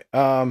 Anyway,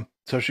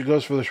 so she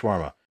goes for the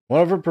shawarma.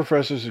 One of her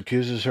professors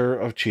accuses her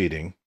of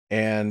cheating,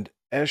 and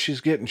as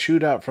she's getting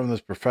chewed out from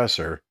this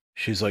professor,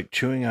 she's like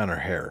chewing on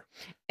her hair.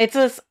 It's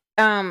this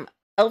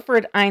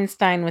Alfred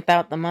Einstein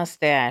without the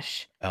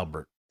mustache.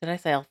 Albert. Did I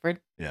say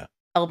Alfred? Yeah.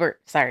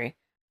 Albert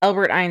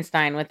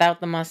Einstein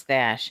without the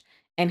mustache.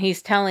 And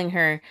he's telling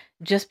her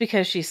just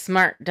because she's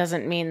smart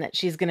doesn't mean that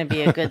she's going to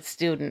be a good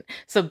student.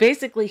 So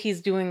basically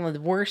he's doing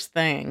the worst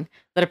thing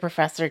that a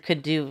professor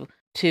could do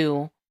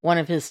to one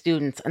of his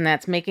students. And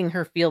that's making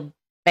her feel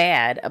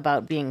bad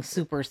about being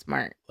super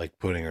smart. Like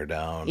putting her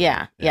down.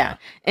 Yeah.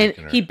 And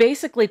he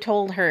basically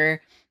told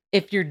her,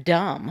 if you're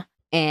dumb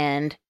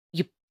and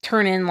you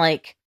turn in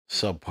like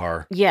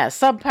subpar. Yeah,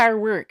 subpar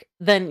work,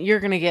 then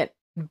you're going to get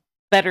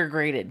better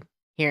graded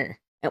here.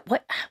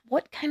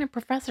 What kind of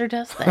professor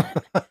does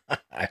that?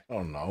 I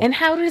don't know. And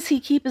how does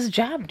he keep his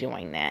job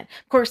doing that?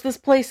 Of course, this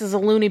place is a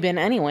loony bin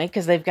anyway,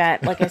 because they've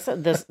got, like I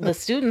said, the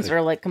students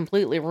are like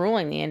completely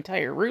ruling the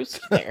entire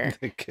roost there.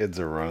 The kids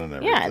are running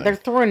everything. Yeah, they're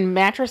throwing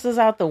mattresses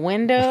out the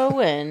window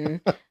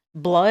and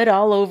blood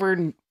all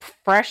over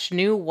fresh,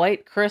 new,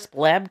 white, crisp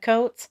lab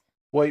coats.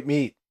 White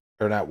meat,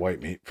 or not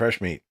white meat,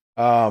 fresh meat.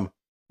 So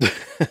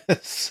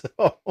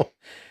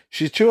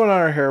she's chewing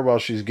on her hair while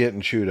she's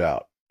getting chewed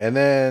out. And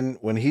then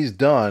when he's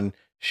done,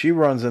 she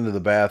runs into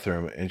the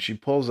bathroom and she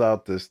pulls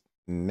out this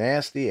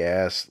nasty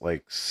ass,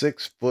 like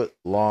 6 foot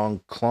long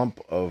clump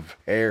of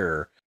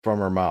hair from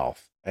her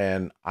mouth.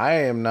 And I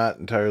am not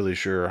entirely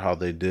sure how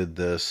they did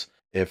this,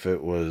 if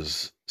it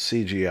was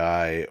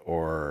CGI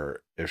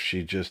or if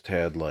she just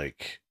had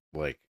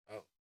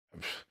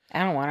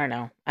I don't want to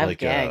know. I've like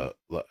gagged.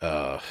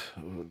 the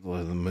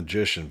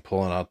magician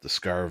pulling out the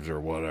scarves or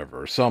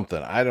whatever or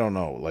something. I don't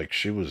know. Like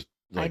she was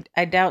like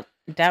I doubt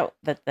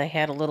that they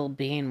had a little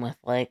bean with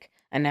like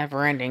a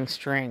never-ending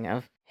string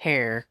of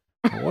hair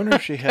I wonder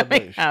if she had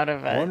coming like out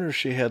of I it. wonder if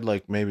she had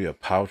like maybe a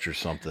pouch or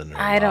something in her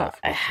I don't mouth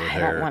with the I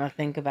don't hair. want to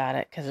think about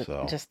it because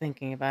So just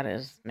thinking about it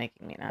is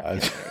making me not I,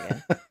 feel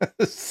very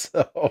good.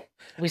 so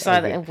We saw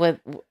okay. that with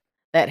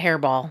that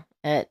hairball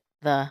at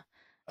the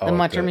Oh, at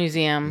Mutter the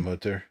Museum.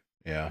 mutter.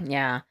 Yeah.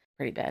 Yeah,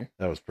 pretty bad.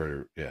 That was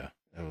pretty yeah.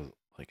 That was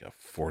like a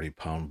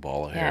 40-pound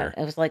ball of Yeah, hair.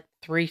 it was like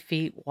 3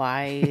 feet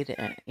wide.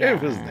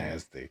 It was Yeah,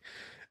 nasty.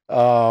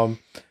 Um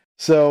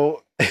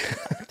so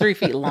 3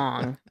 feet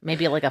long,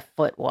 maybe like a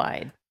foot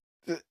wide.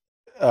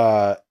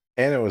 uh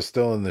and it was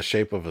still in the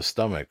shape of a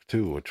stomach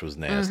too, which was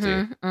nasty.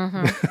 Mm-hmm.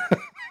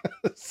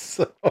 Mm-hmm.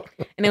 So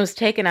And it was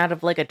taken out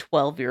of like a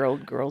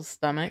 12-year-old girl's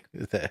stomach.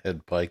 that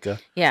had pica.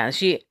 Yeah,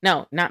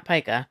 no, not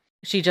pica.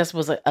 She just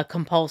was a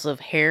compulsive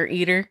hair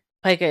eater.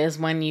 Pica is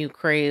when you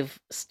crave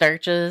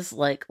starches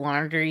like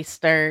laundry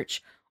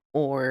starch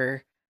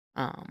or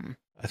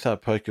I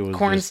thought pica was just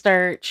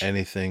cornstarch.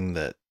 anything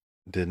that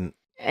didn't.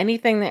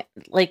 Anything that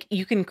like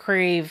you can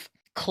crave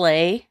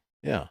clay,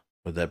 Yeah.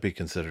 Would that be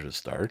considered a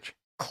starch?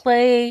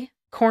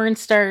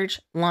 cornstarch,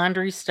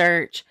 laundry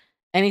starch,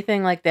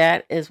 anything like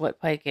that is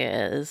what pica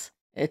is.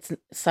 It's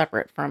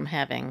separate from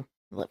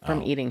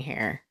Oh, eating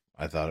hair.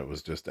 I thought it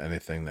was just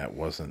anything that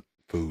wasn't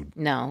food.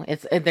 No,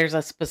 there's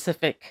a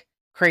specific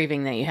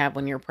craving that you have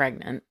when you're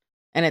pregnant,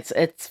 and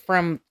it's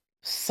from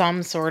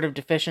some sort of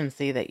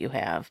deficiency that you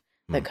have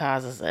that Hmm.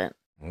 causes it.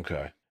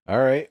 Okay. All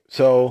right.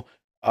 So,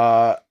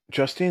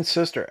 Justine's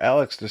sister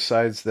Alex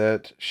decides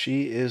that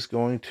she is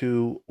going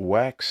to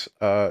wax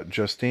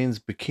Justine's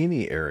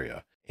bikini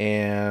area,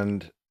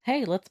 and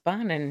Hey, let's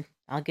bond and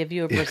I'll give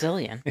you a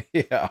Brazilian.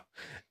 yeah.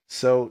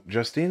 So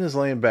Justine is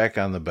laying back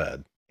on the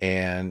bed,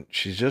 and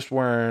she's just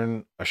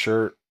wearing a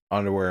shirt,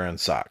 underwear, and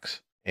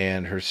socks.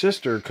 And her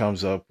sister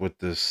comes up with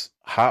this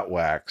hot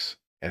wax,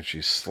 and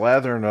she's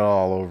slathering it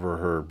all over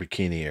her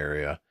bikini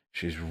area.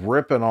 She's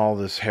ripping all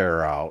this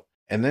hair out,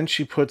 and then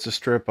she puts a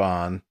strip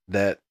on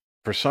that,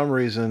 for some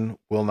reason,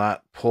 will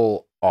not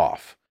pull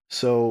off.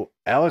 So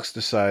Alex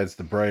decides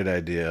the bright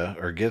idea,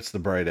 or gets the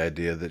bright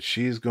idea, that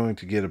she's going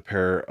to get a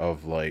pair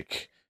of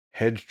like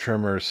hedge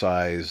trimmer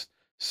sized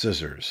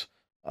scissors.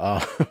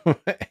 Uh,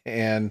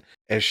 and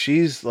as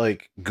she's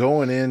like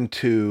going in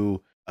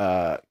to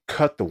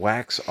cut the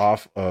wax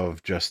off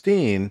of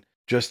Justine,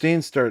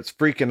 Justine starts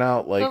freaking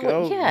out like,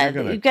 Well, "Oh, yeah, you're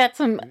gonna." you've got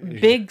some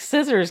big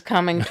scissors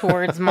coming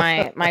towards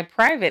my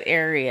private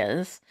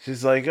areas.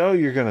 She's like, "Oh,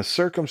 you're gonna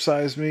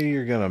circumcise me.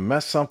 You're gonna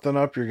mess something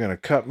up. You're gonna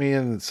cut me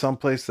in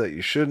someplace that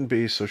you shouldn't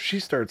be." So she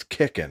starts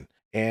kicking,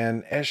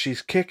 and as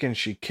she's kicking,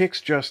 she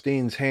kicks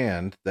Justine's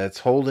hand that's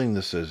holding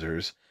the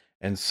scissors,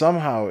 and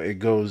somehow it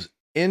goes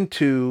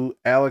into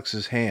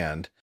Alex's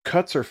hand,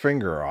 cuts her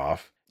finger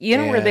off, You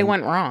know where they and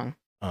went wrong?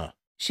 uh,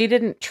 She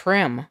didn't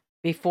trim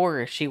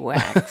before she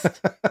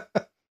waxed.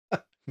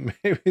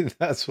 maybe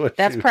that's what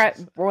That's she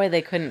was. why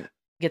they couldn't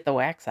get the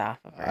wax off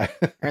of her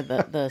or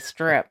the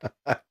strip.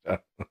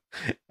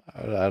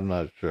 I'm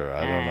not sure.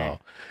 I don't Ah. know.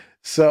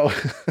 So,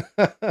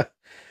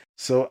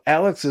 so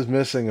Alex is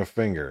missing a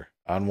finger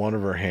on one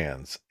of her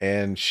hands,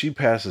 and she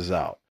passes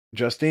out.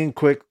 Justine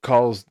quick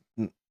calls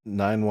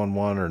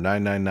 911 or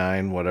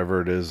 999,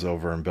 whatever it is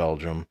over in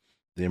Belgium,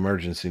 the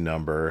emergency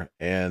number,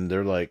 and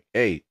they're like,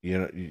 "Hey,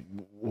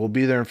 we'll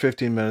be there in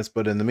 15 minutes,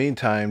 but in the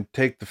meantime,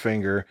 take the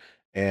finger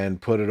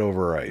and put it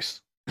over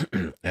ice."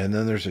 And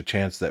then there's a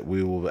chance that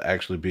we will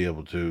actually be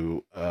able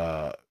to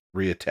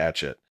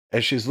reattach it.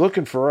 As she's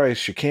looking for ice,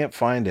 she can't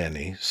find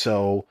any,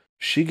 so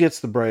she gets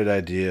the bright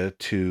idea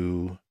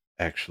to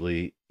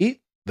actually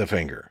eat the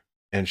finger.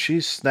 And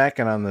she's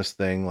snacking on this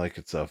thing like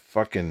it's a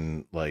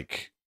fucking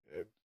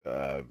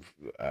uh,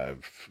 uh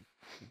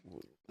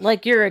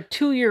Like you're a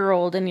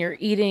 2-year-old and you're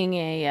eating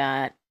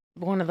a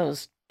one of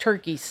those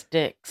turkey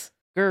sticks.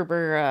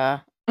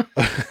 Gerber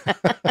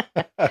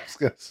I was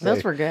gonna those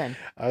say were good.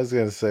 I was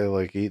gonna say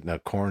like eating a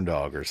corn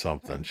dog or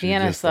something. She's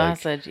Vienna just like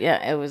sausage.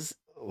 Yeah, it was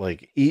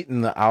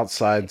eating the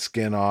outside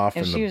skin off,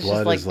 and and the she was just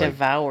blood like is like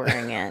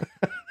devouring it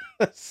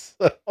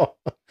so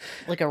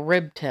like a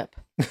rib tip.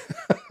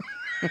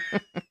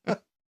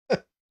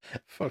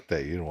 fuck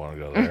that, you don't want to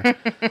go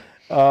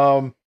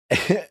there.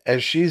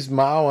 As she's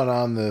mowing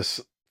on this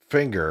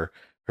finger,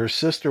 her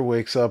sister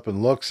wakes up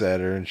and looks at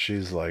her, and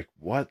she's like,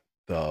 "What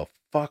the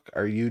fuck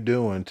are you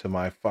doing to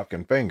my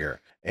fucking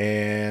finger?"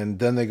 And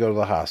then they go to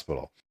the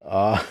hospital.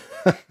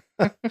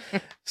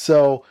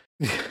 So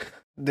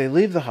they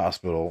leave the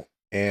hospital,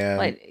 and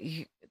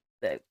Like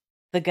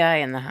the guy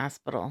in the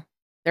hospital.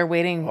 They're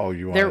waiting. oh,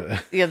 you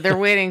want They're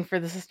waiting for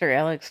the sister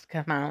Alex to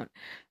come out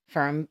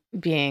from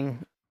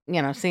being,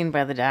 seen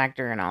by the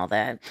doctor and all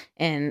that.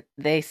 And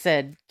they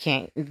said,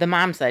 the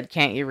mom said,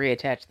 "Can't you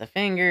reattach the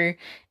finger?"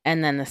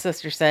 And then the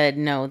sister said,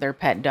 "No, their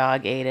pet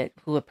dog ate it,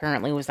 who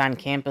apparently was on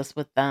campus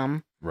with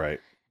them." right?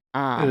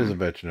 It is a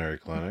veterinary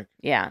clinic.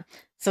 Yeah.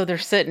 So they're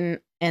sitting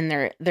and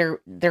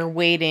they're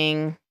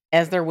waiting.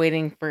 As they're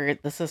waiting for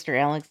the sister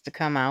Alex to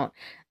come out,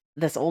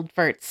 this old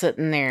fart's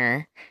sitting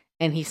there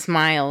and he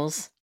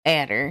smiles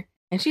at her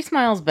and she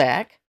smiles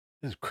back.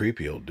 This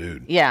creepy old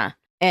dude. Yeah.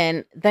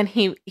 And then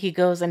he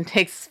goes and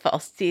takes his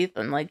false teeth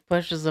and like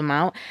pushes them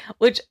out,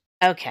 which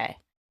okay.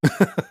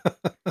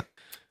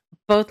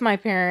 Both my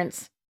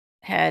parents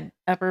had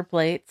upper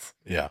plates.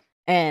 Yeah.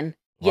 And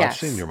well, yes.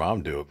 I've seen your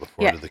mom do it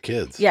before to the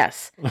kids.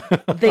 Yes.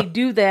 They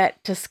do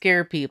that to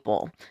scare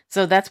people.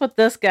 So that's what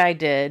this guy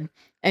did.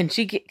 And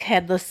she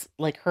had this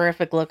like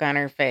horrific look on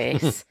her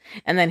face.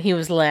 And then he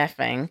was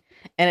laughing.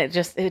 And it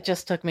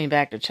just took me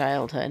back to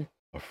childhood.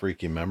 A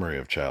freaky memory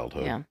of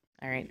childhood. Yeah.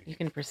 All right. You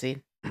can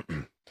proceed.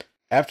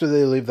 After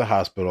they leave the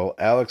hospital,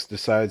 Alex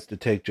decides to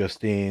take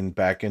Justine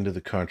back into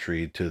the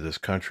country to this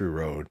country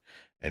road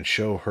and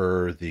show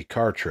her the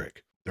car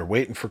trick. They're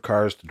waiting for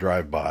cars to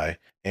drive by,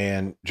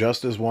 and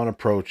just as one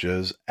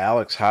approaches,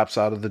 Alex hops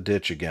out of the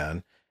ditch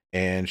again,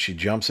 and she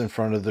jumps in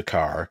front of the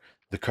car.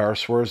 The car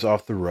swerves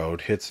off the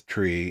road, hits a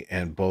tree,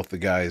 and both the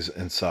guys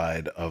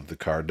inside of the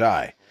car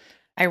die.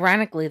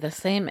 Ironically, the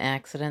same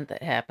accident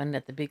that happened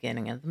at the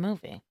beginning of the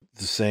movie.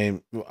 The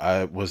same,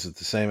 was it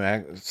the same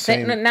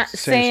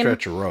same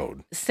stretch of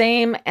road?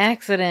 Same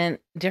accident,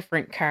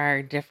 different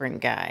car,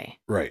 different guy.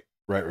 Right.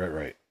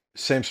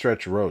 Same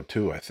stretch of road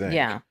too, I think.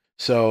 Yeah.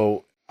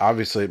 So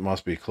obviously it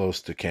must be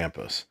close to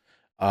campus.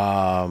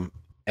 And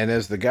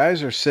as the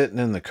guys are sitting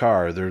in the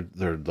car,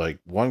 they're like,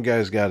 one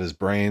guy's got his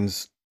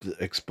brains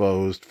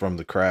exposed from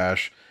the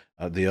crash.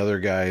 The other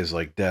guy is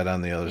like dead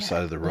on the other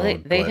side of the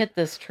road. They hit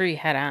this tree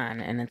head on,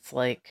 and it's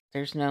like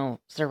there's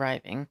no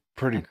surviving.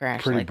 Pretty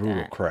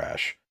brutal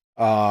crash.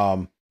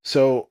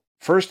 So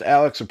first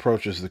Alex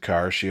approaches the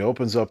car. She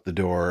opens up the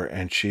door,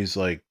 and she's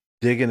like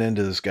digging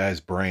into this guy's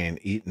brain,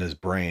 eating his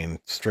brain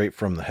straight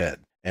from the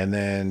head. And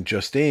then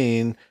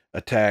Justine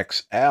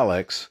attacks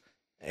Alex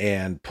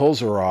and pulls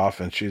her off,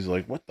 and she's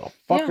like, "What the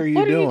fuck are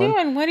you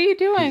doing? What are you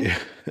doing?"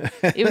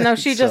 Even though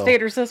she just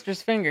ate her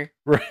sister's finger.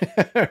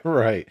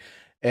 Right.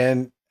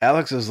 And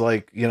Alex is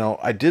like,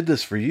 I did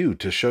this for you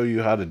to show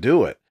you how to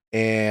do it.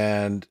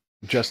 And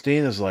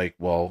Justine is like,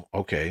 well,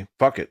 okay,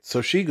 fuck it.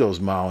 So she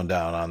goes mowing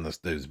down on this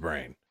dude's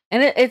brain.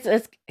 And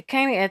it's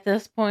kind of at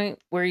this point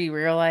where you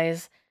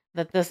realize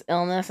that this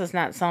illness is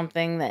not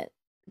something that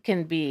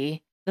can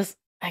be this,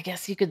 I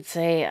guess you could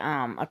say,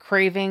 a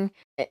craving.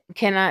 It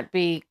cannot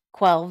be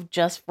quelled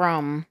just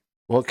from.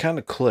 Well, it kind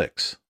of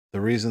clicks.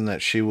 The reason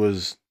that she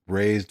was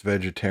raised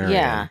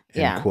vegetarian,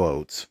 in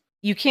quotes.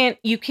 You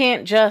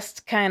can't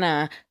just kind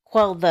of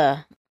quell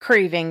the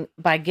craving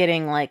by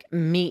getting like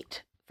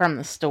meat from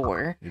the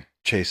store. You're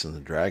chasing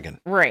the dragon.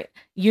 Right.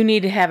 You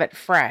need to have it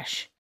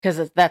fresh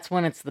because that's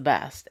when it's the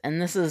best.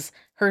 And this is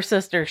her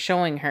sister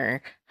showing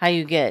her how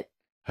you get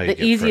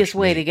the easiest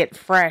way to get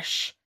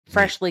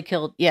freshly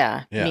killed.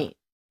 Meat.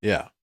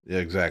 Yeah,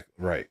 exactly.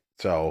 Right.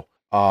 So,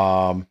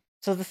 so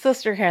the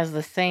sister has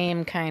the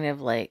same kind of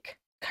like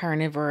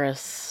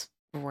carnivorous,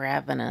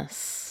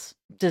 ravenous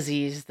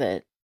disease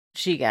that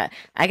she got.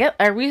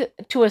 Are we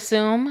to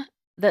assume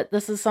that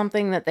this is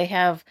something that they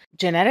have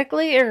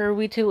genetically, or are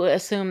we to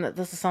assume that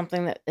this is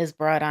something that is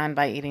brought on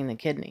by eating the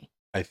kidney?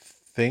 I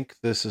think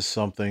this is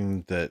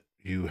something that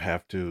you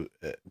have to,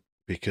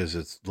 because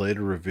it's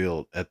later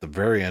revealed at the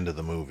very end of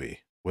the movie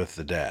with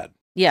the dad.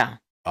 Yeah.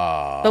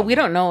 But we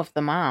don't know if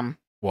the mom.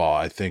 Well,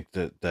 I think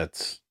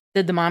that's.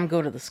 Did the mom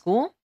go to the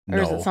school, or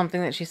no. is it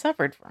something that she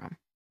suffered from?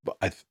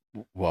 But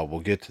well, we'll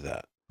get to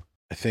that.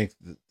 I think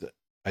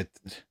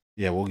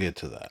we'll get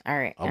to that. All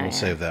right. We'll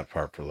save that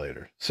part for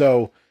later.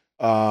 So,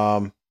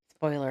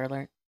 spoiler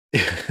alert.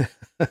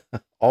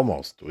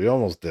 Almost. We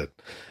almost did.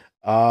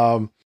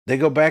 They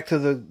go back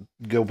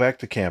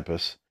to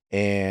campus,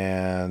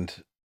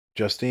 and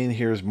Justine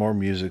hears more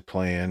music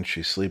playing.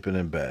 She's sleeping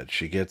in bed.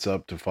 She gets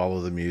up to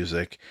follow the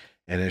music,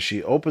 and as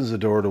she opens the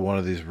door to one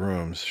of these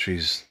rooms,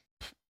 she's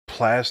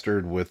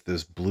plastered with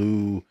this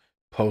blue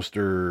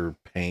poster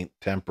paint,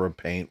 tempera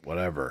paint,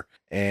 whatever.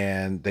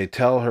 And they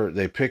tell her,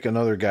 they pick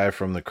another guy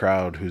from the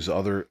crowd who's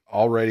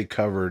already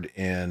covered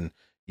in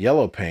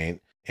yellow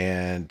paint.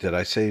 And did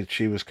I say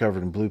she was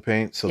covered in blue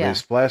paint? So they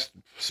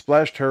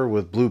splashed her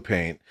with blue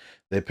paint.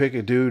 They pick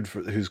a dude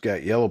who's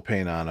got yellow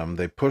paint on him.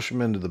 They push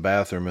him into the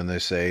bathroom and they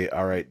say,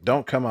 all right,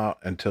 don't come out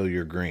until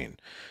you're green.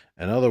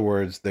 In other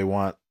words, they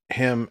want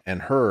him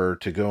and her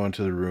to go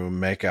into the room,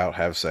 make out,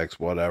 have sex,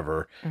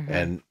 whatever,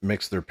 and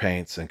mix their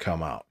paints and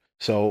come out.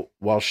 So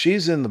while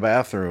she's in the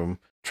bathroom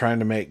trying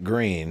to make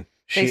green,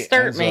 they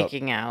start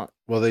making out.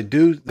 Well, they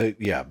do.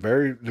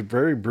 Very,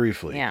 very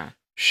briefly. Yeah.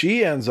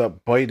 She ends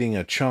up biting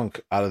a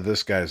chunk out of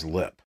this guy's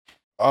lip,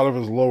 out of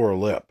his lower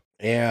lip.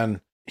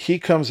 And he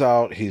comes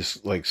out.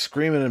 He's like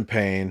screaming in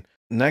pain.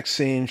 Next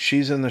scene,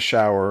 she's in the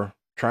shower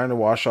trying to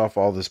wash off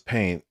all this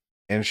paint.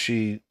 And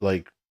she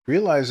like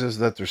realizes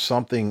that there's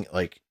something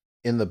like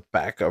in the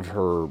back of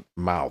her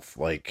mouth,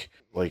 like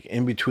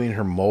in between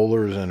her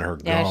molars and her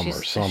gum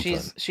or something.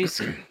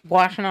 She's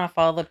washing off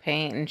all the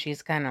paint and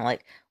she's kind of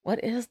like,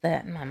 what is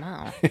that in my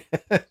mouth?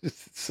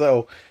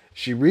 So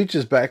She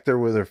reaches back there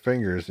with her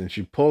fingers and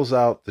she pulls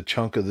out the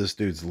chunk of this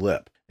dude's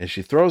lip and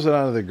she throws it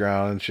onto the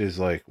ground and she's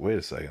like, "Wait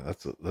a second,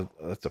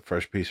 that's a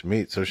fresh piece of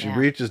meat." So she Yeah.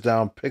 reaches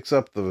down, picks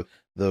up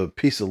the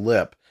piece of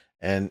lip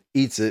and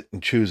eats it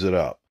and chews it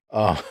up.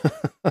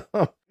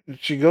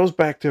 She goes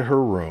back to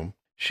her room.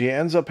 She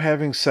ends up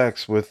having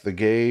sex with the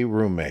gay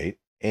roommate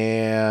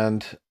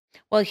and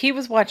Well, he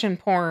was watching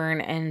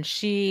porn and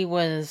she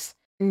was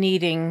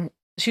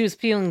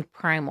feeling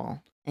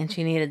primal and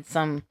she needed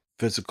some.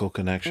 physical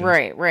connection.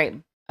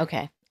 Right.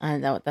 Okay. I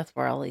know that's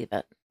where I'll leave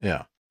it.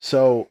 Yeah.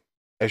 So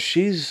as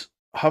she's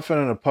huffing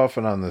and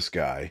puffing on this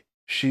guy,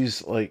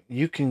 she's like,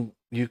 you can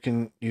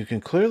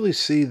clearly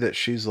see that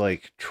she's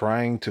like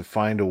trying to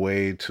find a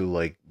way to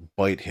like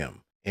bite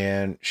him,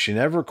 and she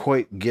never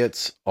quite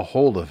gets a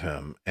hold of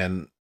him.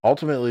 And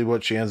ultimately,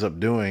 what she ends up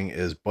doing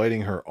is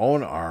biting her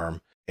own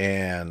arm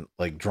and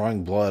like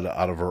drawing blood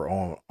out of her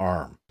own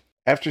arm.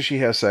 After she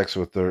has sex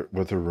with her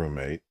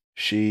roommate,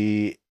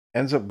 she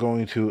ends up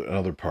going to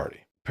another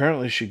party.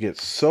 Apparently, she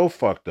gets so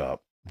fucked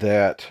up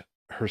that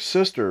her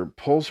sister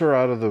pulls her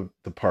out of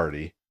the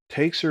party,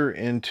 takes her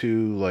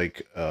into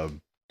like a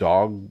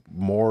dog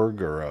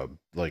morgue or a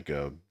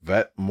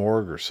vet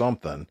morgue or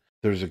something.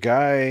 There's a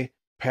guy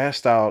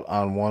passed out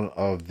on one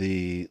of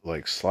the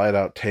like slide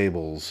out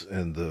tables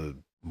in the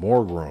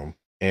morgue room,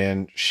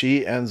 and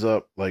she ends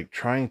up like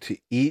trying to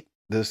eat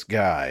this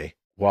guy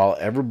while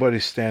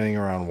everybody's standing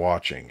around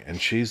watching,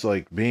 and she's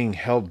like being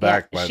held Yeah,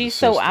 back by the she's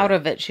sister. so out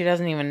of it, she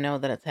doesn't even know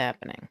that it's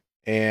happening.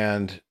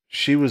 And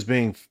she was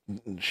being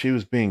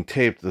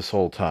taped this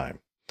whole time.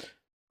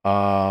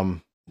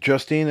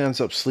 Justine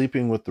ends up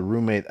sleeping with the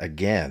roommate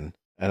again,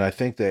 and I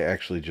think they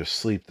actually just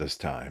sleep this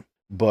time.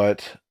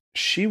 But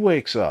she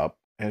wakes up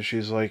and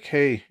she's like,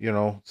 "Hey,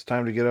 it's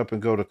time to get up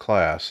and go to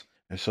class."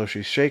 And so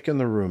she's shaking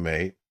the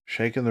roommate,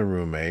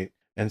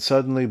 and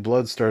suddenly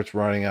blood starts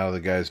running out of the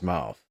guy's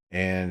mouth.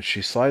 And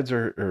she slides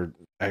or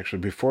actually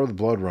before the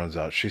blood runs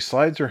out, she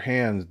slides her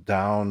hand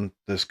down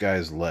this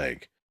guy's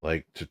leg,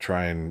 like to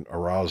try and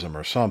arouse him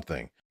or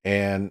something.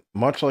 And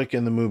much like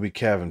in the movie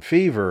Cabin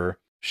Fever,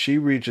 she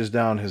reaches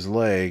down his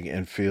leg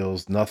and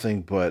feels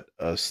nothing but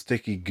a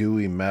sticky,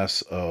 gooey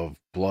mess of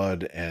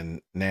blood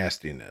and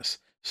nastiness.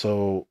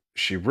 So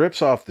she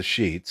rips off the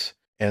sheets,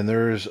 and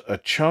there's a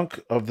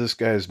chunk of this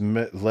guy's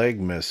leg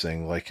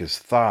missing, like his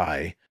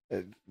thigh.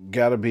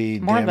 Got to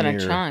be More damn than near,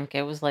 a chunk.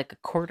 It was like a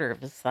quarter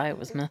of his thigh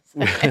was missing.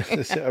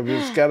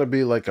 it's got to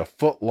be like a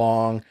foot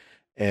long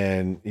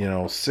and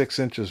 6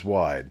 inches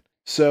wide.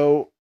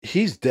 So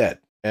he's dead.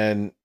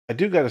 And I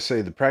do got to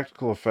say the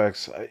practical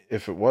effects,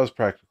 if it was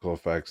practical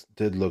effects,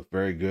 did look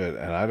very good.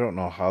 And I don't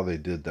know how they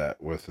did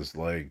that with his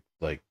leg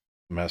like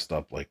messed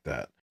up like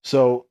that.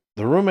 So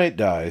the roommate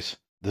dies.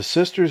 The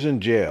sister's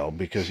in jail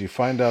because you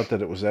find out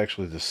that it was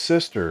actually the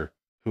sister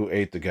who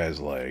ate the guy's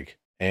leg,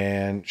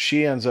 and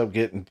she ends up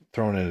getting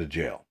thrown into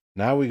jail.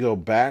 Now we go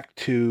back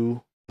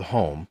to the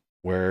home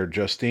where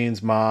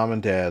Justine's mom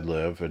and dad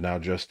live, and now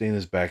Justine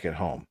is back at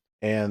home.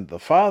 And the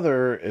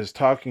father is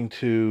talking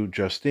to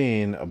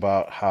Justine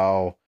about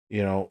how,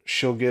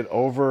 she'll get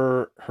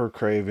over her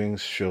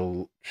cravings.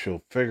 She'll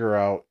figure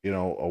out,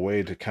 a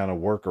way to kind of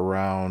work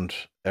around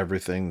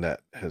everything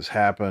that has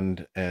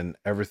happened, and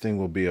everything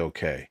will be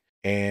okay.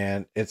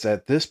 And it's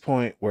at this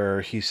point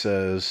where he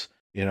says,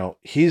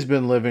 he's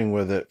been living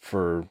with it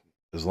for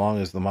as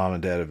long as the mom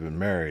and dad have been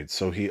married.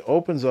 So he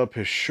opens up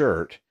his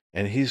shirt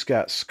and he's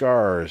got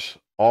scars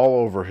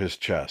all over his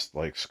chest,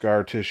 like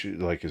scar tissue,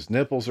 like his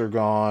nipples are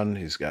gone.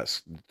 He's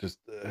got just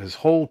his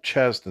whole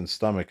chest and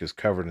stomach is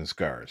covered in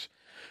scars,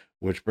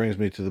 which brings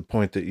me to the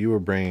point that you were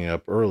bringing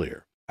up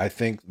earlier. I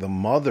think the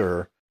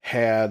mother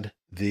had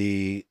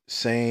the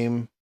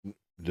same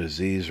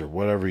disease or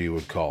whatever you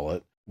would call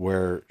it,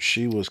 where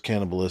she was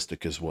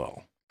cannibalistic as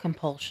well.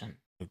 Compulsion.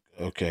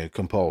 Okay,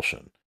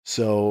 compulsion.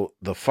 So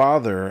the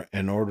father,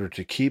 in order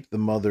to keep the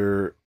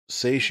mother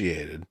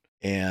satiated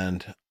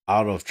and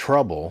out of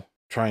trouble,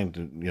 trying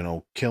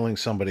to, killing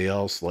somebody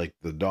else like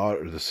the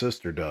daughter, the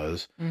sister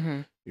does,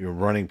 you're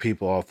running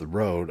people off the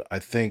road. I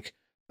think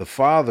the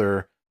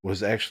father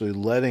was actually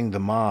letting the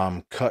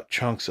mom cut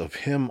chunks of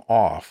him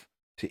off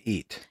to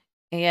eat.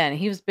 Yeah, and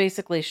he was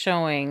basically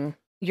showing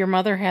your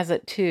mother has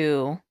it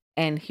too,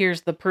 and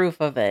here's the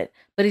proof of it.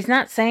 But he's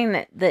not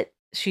saying that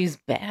she's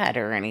bad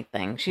or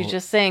anything. She's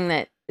just saying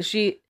that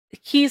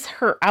he's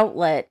her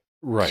outlet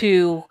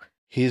to.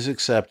 He's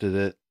accepted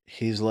it.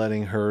 He's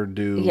letting her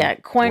do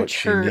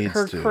quench what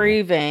her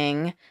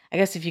craving. I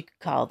guess if you could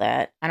call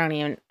that. I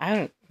don't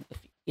if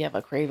you have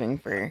a craving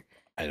for.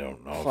 I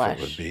don't know flesh.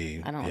 if it would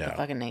be. I don't know what the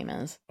fucking name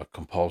is. A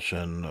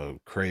compulsion, a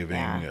craving,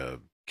 a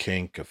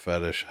kink, a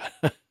fetish.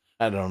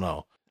 I don't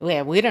know.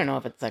 Yeah, we don't know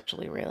if it's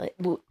actually really.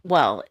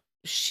 Well,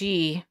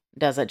 she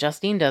does it.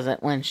 Justine does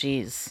it when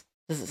she's.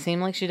 Does it seem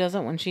like she does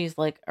it when she's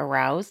like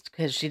aroused?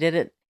 Because she did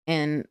it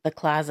in the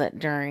closet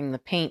during the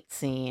paint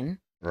scene.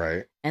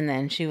 Right. And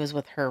then she was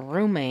with her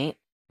roommate,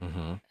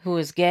 who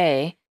is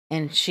gay,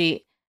 and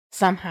she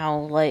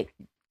somehow like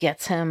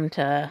gets him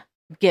to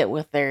get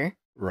with her.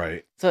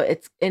 Right. So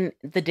it's and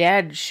the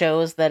dad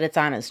shows that it's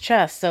on his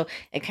chest, so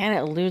it kind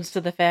of alludes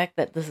to the fact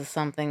that this is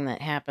something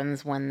that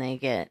happens when they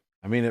get.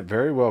 I mean, it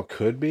very well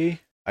could be.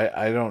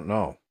 I don't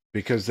know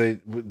because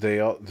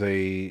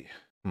they.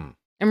 Hmm.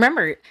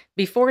 Remember,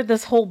 before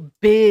this whole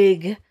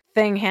big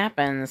thing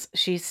happens,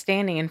 she's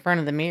standing in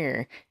front of the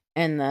mirror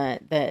in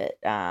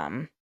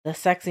the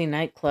sexy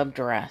nightclub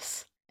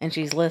dress, and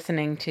she's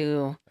listening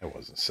to. That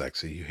wasn't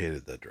sexy. You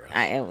hated that dress.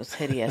 It was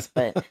hideous,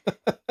 but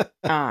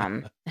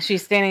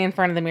she's standing in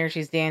front of the mirror,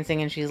 she's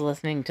dancing, and she's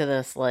listening to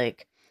this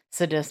like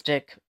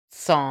sadistic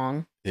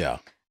song. Yeah.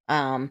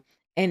 And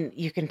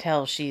you can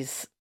tell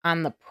she's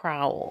on the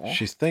prowl.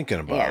 She's thinking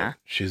about it.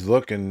 She's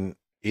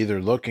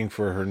either looking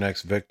for her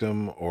next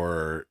victim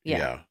or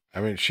I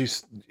mean,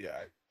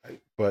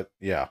 but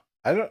yeah.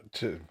 I don't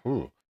to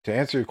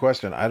answer your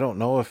question, I don't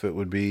know if it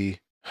would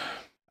be.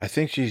 I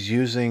think she's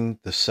using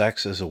the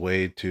sex as a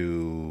way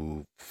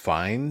to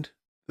find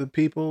the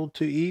people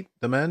to eat,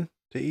 the men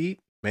to eat.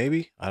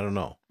 Maybe, I don't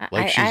know.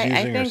 Like she's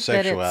using her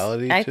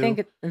sexuality. I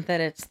think that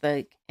it's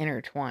like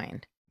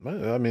intertwined.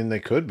 I mean,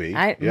 they could be.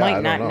 I might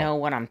not know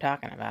what I'm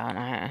talking about.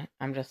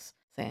 I'm just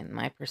saying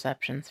my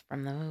perceptions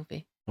from the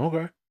movie.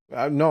 Okay.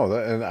 No,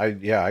 and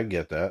I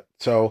get that.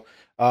 So,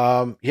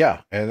 and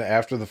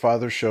after the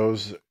father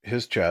shows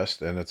his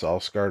chest and it's all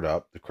scarred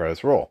up, the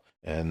credits roll,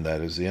 and that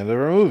is the end of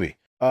our movie.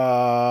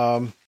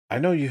 I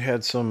know you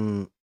had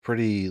some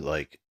pretty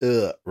like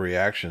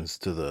reactions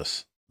to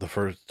this the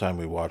first time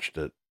we watched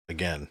it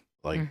again,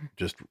 like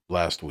just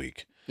last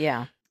week.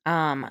 Yeah.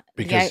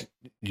 Because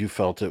you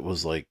felt it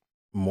was like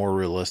more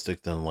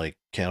realistic than like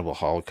Cannibal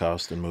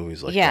Holocaust and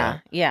movies like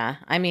that. Yeah.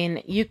 I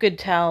mean, you could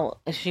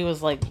tell she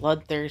was like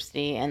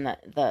bloodthirsty, and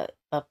the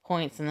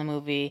points in the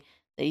movie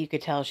that you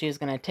could tell she was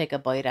going to take a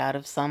bite out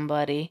of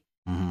somebody,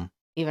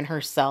 even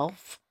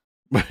herself.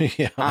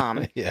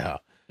 Yeah.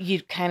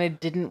 You kind of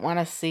didn't want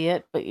to see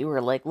it, but you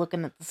were like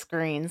looking at the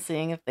screen,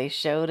 seeing if they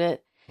showed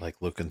it. Like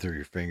looking through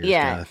your fingers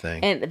kind of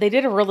thing. And they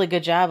did a really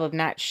good job of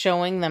not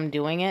showing them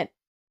doing it,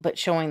 but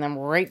showing them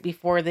right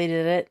before they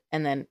did it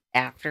and then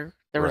after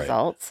the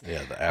results.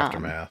 Yeah, the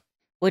aftermath.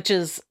 Which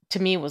is,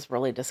 to me, was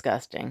really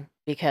disgusting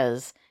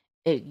because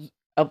a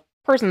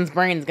person's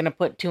brain is going to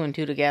put two and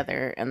two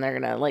together and they're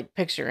going to like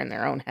picture in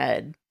their own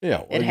head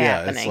it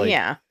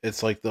happening.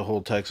 It's like the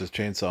whole Texas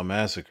Chainsaw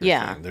Massacre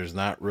thing. There's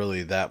not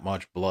really that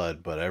much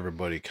blood, but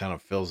everybody kind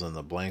of fills in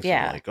the blanks.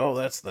 And like, oh,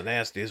 that's the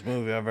nastiest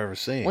movie I've ever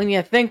seen. When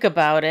you think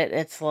about it,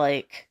 it's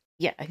like,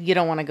 you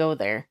don't want to go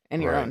there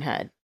in your own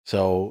head.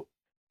 So,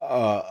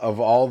 of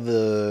all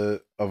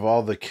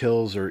the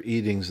kills or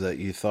eatings that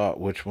you thought,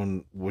 which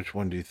one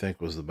do you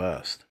think was the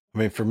best? I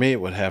mean, for me,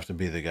 it would have to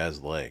be the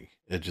guy's leg.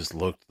 It just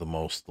looked the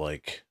most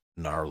like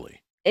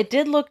gnarly. It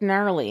did look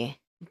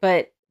gnarly,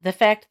 but the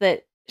fact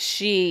that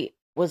she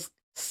was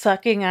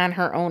sucking on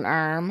her own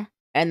arm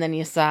and then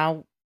you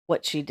saw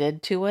what she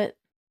did to it.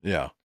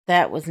 Yeah.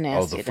 That was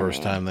nasty. Oh, the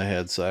first time they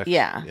had sex?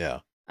 Yeah. Yeah.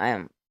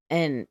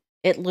 And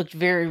it looked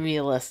very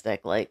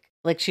realistic. Like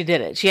she did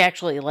it. She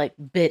actually like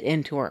bit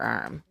into her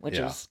arm, which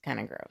is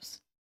kind of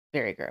gross.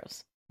 Very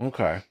gross.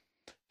 Okay.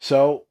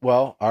 So,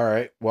 well, all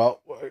right.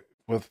 Well,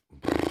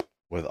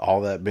 with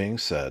all that being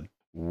said,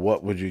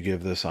 what would you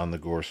give this on the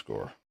gore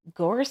score?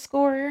 Gore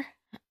score?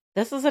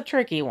 This is a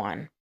tricky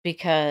one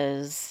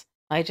because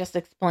I just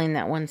explained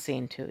that one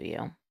scene to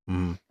you.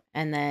 Mm-hmm.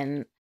 And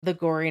then the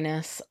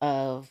goriness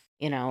of,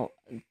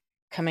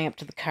 coming up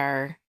to the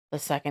car, the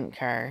second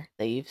car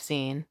that you've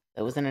seen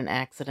that was in an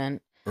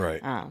accident.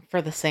 Right.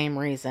 For the same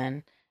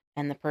reason.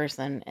 And the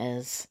person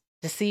is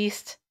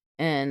deceased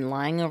and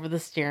lying over the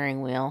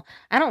steering wheel.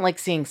 I don't like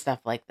seeing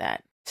stuff like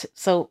that.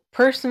 So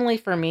personally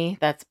for me,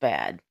 that's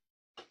bad.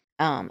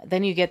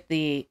 Then you get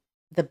the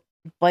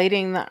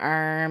biting the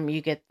arm,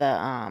 you get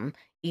the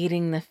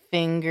eating the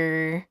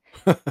finger.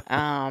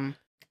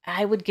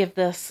 I would give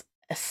this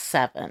a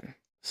 7.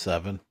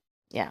 7?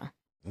 Yeah.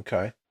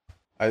 Okay.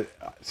 I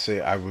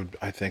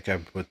think I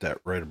put that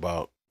right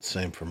about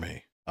same for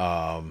me.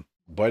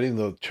 Biting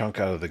the chunk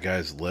out of the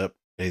guy's lip,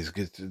 he's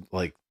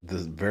like the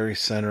very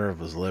center of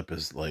his lip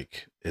is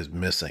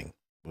missing.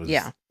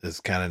 It's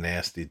kind of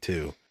nasty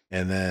too.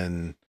 And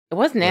then it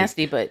was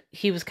nasty, but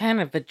he was kind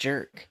of a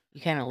jerk.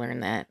 You kind of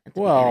learn that at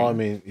the beginning. I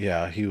mean,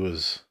 yeah, I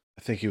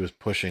think he was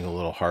pushing a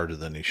little harder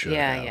than he should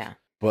have. Yeah.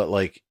 But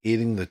like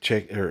eating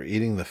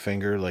eating the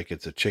finger like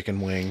it's a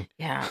chicken wing.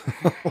 Yeah.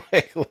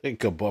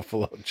 like a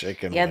buffalo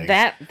chicken wing.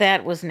 Yeah,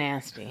 that was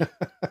nasty.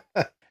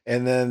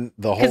 And then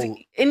the whole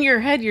in your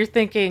head you're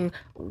thinking,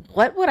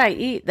 what would I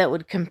eat that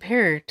would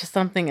compare to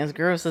something as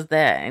gross as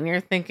that? And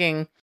you're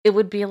thinking it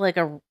would be like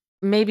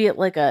maybe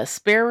like a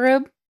spare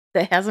rib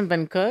that hasn't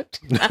been cooked.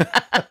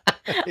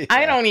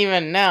 I don't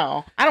even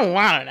know. I don't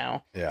want to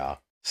know. Yeah.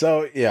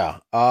 So yeah,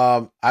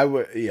 I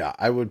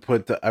would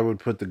put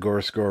the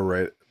gore score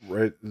right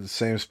the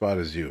same spot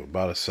as you,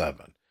 about a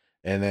 7.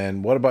 And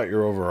then what about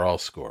your overall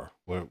score?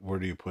 Where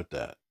do you put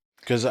that?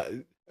 Because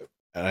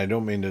I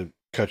don't mean to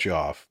cut you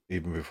off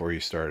even before you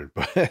started,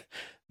 but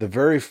the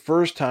very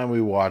first time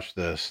we watched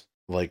this,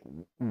 like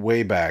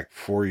way back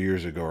 4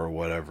 years ago or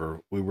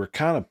whatever, we were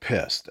kind of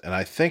pissed. And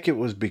I think it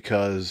was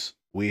because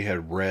we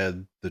had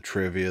read the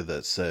trivia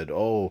that said,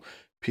 oh,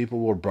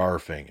 people were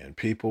barfing and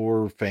people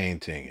were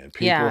fainting and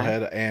people Yeah.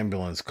 had an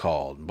ambulance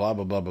called and blah,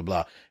 blah, blah, blah,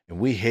 blah. And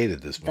we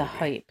hated this The movie.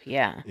 hype,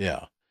 yeah.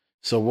 Yeah.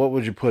 So what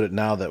would you put it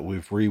now that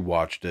we've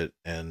rewatched it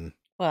and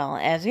Well,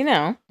 as you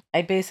know,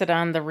 I base it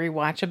on the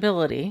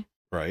rewatchability.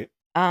 right?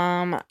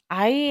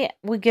 I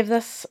would give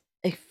this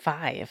a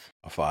 5.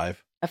 A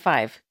 5? A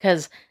 5,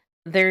 because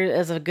there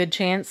is a good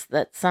chance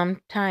that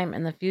sometime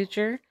in the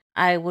future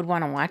I would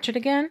want to watch it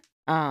again.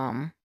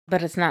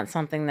 But it's not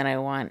something that I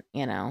want,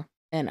 in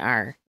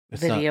our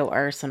It's not. video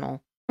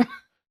arsenal.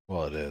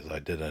 Well, it is. I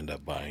did end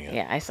up buying it.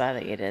 Yeah, I saw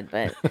that you did,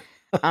 but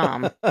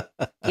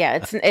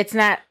yeah,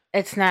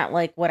 it's not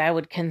like what I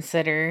would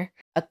consider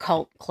a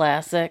cult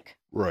classic,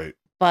 Right.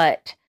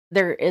 but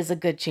there is a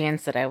good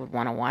chance that I would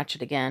want to watch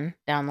it again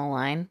down the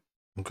line.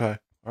 Okay.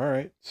 All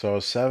right. So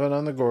a 7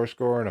 on the gore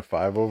score and a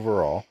 5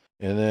 overall.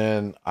 And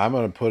then I'm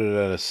going to put it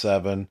at a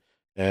 7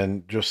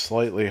 and just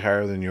slightly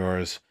higher than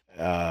yours.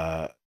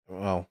 Well,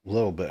 a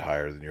little bit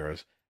higher than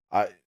yours.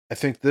 I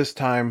think this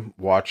time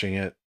watching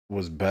it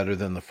was better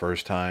than the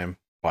first time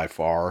by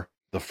far.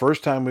 The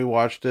first time we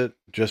watched it,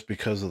 just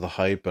because of the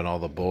hype and all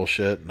the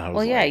bullshit, and I was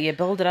Well, yeah, like, you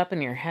build it up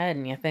in your head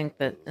and you think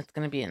that it's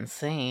going to be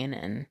insane,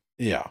 and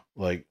yeah,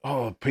 like,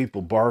 oh,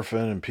 people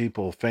barfing and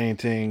people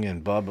fainting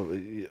and blah, blah,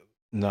 blah.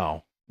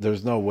 No,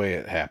 there's no way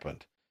it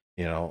happened.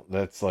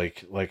 That's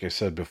like I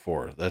said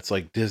before, that's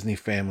like Disney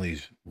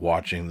families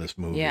watching this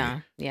movie.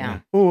 yeah.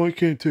 Oh, I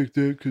can't take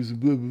that because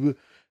blah, blah,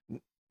 blah.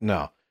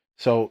 No.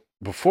 So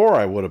before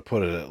I would have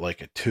put it at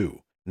like a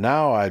 2.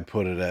 Now I'd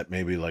put it at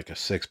maybe like a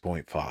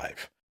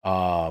 6.5.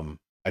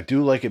 I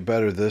do like it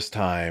better this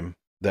time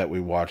that we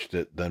watched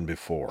it than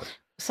before.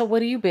 So what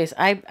do you base?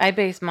 I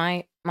base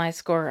my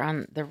score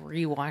on the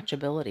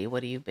rewatchability.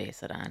 What do you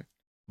base it on?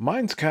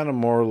 Mine's kind of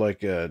more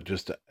like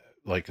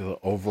like the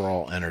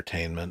overall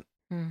entertainment,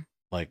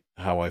 like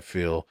how I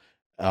feel.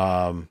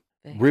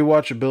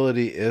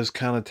 Rewatchability is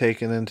kind of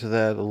taken into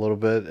that a little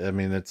bit. I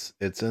mean, it's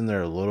in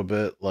there a little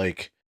bit.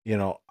 Like,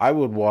 I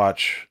would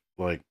watch,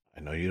 like, I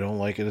know you don't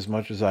like it as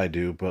much as I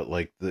do, but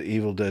like the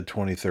Evil Dead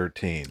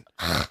 2013.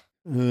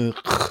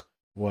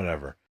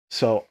 Whatever.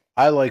 So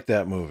I like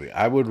that movie.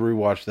 I would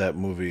rewatch that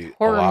movie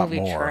Horror a lot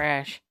movie more.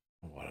 trash.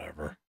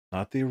 Whatever.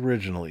 Not the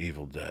original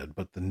Evil Dead,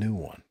 but the new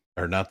one.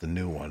 Or not the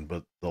new one,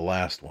 but the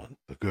last one,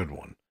 the good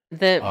one.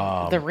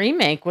 The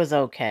remake was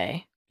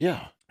okay.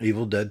 Yeah,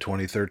 Evil Dead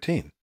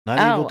 2013, not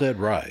Evil Dead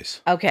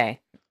Rise.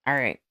 Okay. All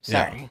right.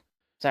 Sorry.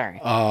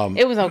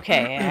 It was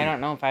okay. I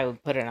don't know if I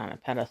would put it on a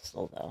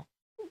pedestal though.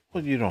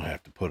 Well, you don't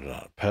have to put it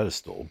on a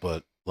pedestal,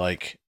 but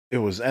like it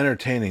was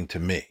entertaining to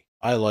me.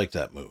 I like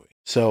that movie.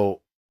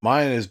 So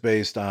mine is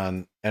based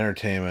on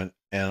entertainment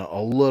and a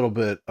little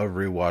bit of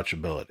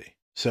rewatchability.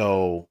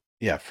 So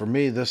yeah, for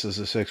me, this is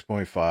a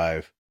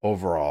 6.5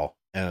 overall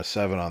and a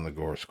 7 on the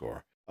gore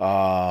score.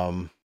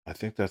 I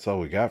think that's all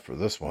we got for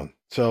this one.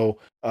 So,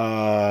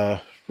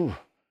 yeah,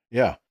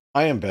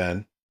 I am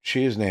Ben.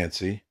 She is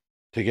Nancy.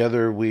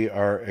 Together we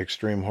are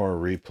Extreme Horror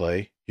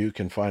Replay. You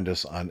can find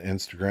us on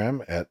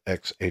Instagram at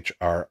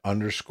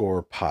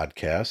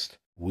XHR_podcast.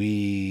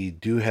 We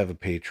do have a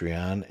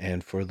Patreon,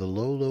 and for the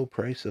low, low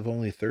price of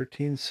only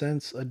 13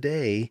 cents a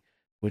day,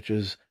 which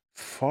is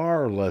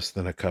far less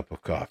than a cup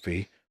of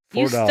coffee, $4.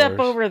 You step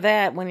over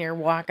that when you're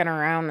walking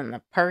around in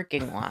the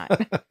parking lot.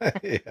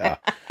 Yeah.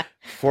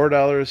 $4,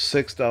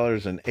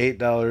 $6, and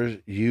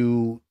 $8.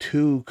 You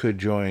too could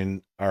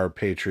join our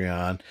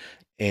Patreon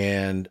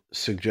and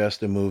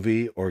suggest a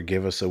movie or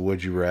give us a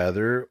would you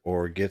rather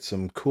or get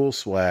some cool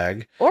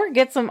swag. Or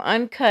get some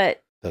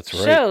uncut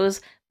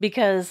shows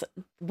because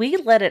we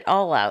let it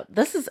all out.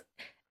 This is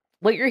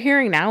what you're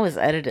hearing now is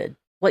edited.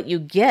 What you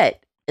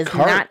get is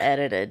not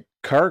edited.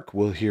 Kark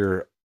will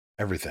hear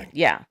everything.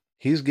 Yeah.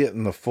 He's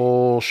getting the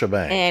full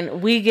shebang.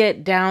 And we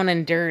get down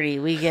and dirty.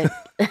 We get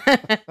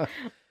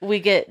we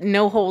get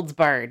no holds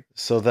barred.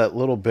 So that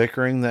little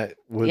bickering that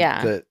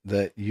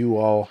that you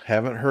all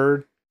haven't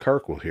heard,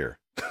 Kark will hear.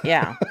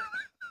 Yeah.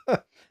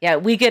 Yeah,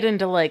 we get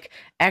into like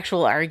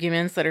actual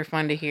arguments that are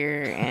fun to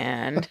hear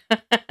and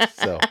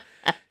so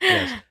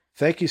yes.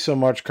 Thank you so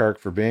much, Kark,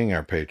 for being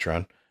our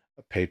patron.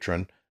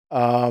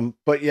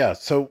 But yeah,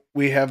 so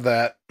we have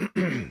that.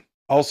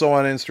 Also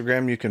on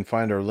Instagram, you can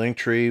find our link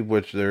tree,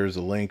 which there's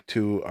a link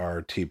to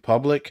our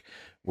TeePublic,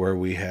 where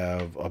we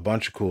have a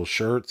bunch of cool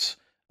shirts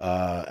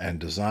and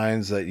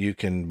designs that you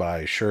can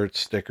buy: shirts,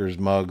 stickers,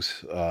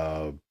 mugs,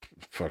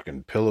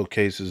 fucking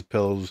pillowcases,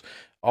 pillows,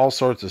 all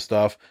sorts of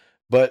stuff.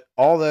 But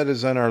all that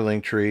is in our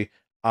link tree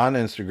on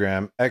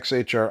Instagram,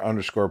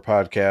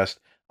 XHR_podcast.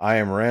 I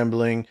am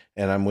rambling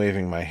and I'm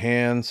waving my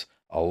hands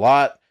a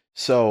lot.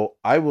 So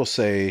I will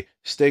say,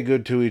 stay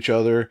good to each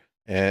other.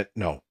 And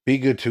no, be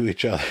good to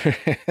each other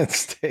and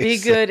stay Be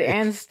safe. good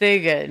and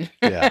stay good.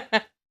 Yeah.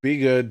 Be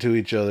good to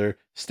each other.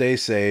 Stay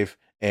safe.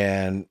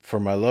 And for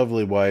my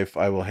lovely wife,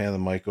 I will hand the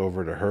mic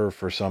over to her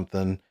for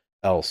something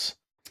else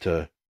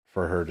to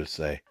for her to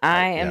say.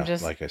 I am Yeah,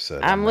 just, like I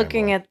said, I'm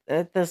looking rambling.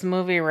 at this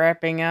movie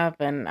wrapping up,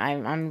 and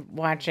I'm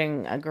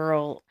watching a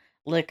girl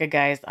lick a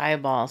guy's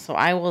eyeball. So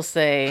I will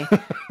say,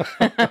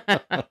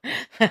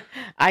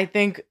 I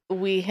think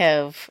we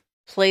have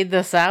played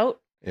this out.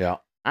 Yeah.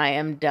 I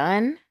am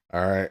done.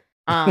 All right.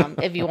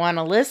 If you want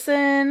to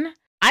listen,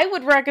 I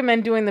would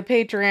recommend doing the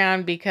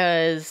Patreon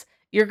because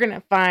you're going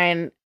to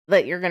find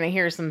that you're going to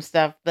hear some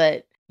stuff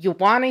that you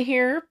want to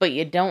hear, but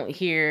you don't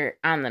hear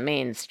on the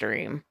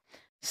mainstream.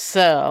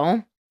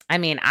 So, I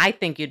mean, I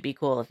think you'd be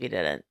cool if you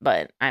didn't,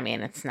 but I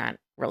mean, it's not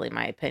really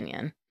my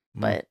opinion,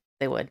 but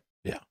they would.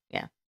 Yeah.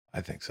 Yeah.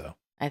 I think so.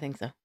 I think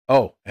so.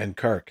 Oh, and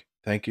Kirk,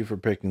 thank you for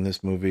picking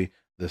this movie.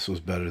 This was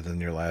better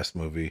than your last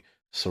movie,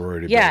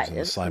 Sorority Babes and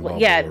the Slime Ball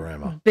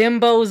Bolorama.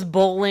 Bimbo's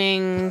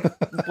Bowling,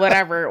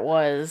 whatever it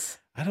was.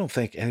 I don't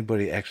think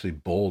anybody actually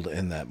bowled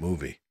in that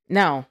movie.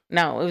 No,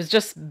 it was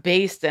just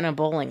based in a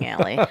bowling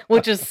alley,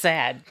 which is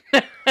sad.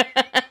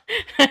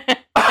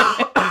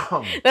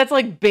 That's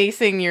like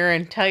basing your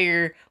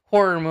entire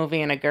horror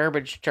movie in a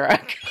garbage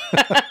truck.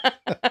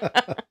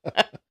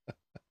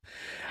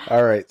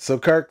 All right. So,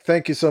 Kirk,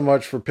 thank you so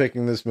much for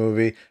picking this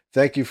movie.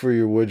 Thank you for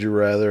your Would You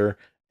Rather.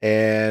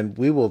 And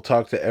we will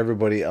talk to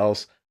everybody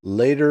else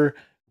later.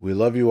 We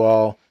love you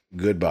all.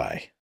 Goodbye.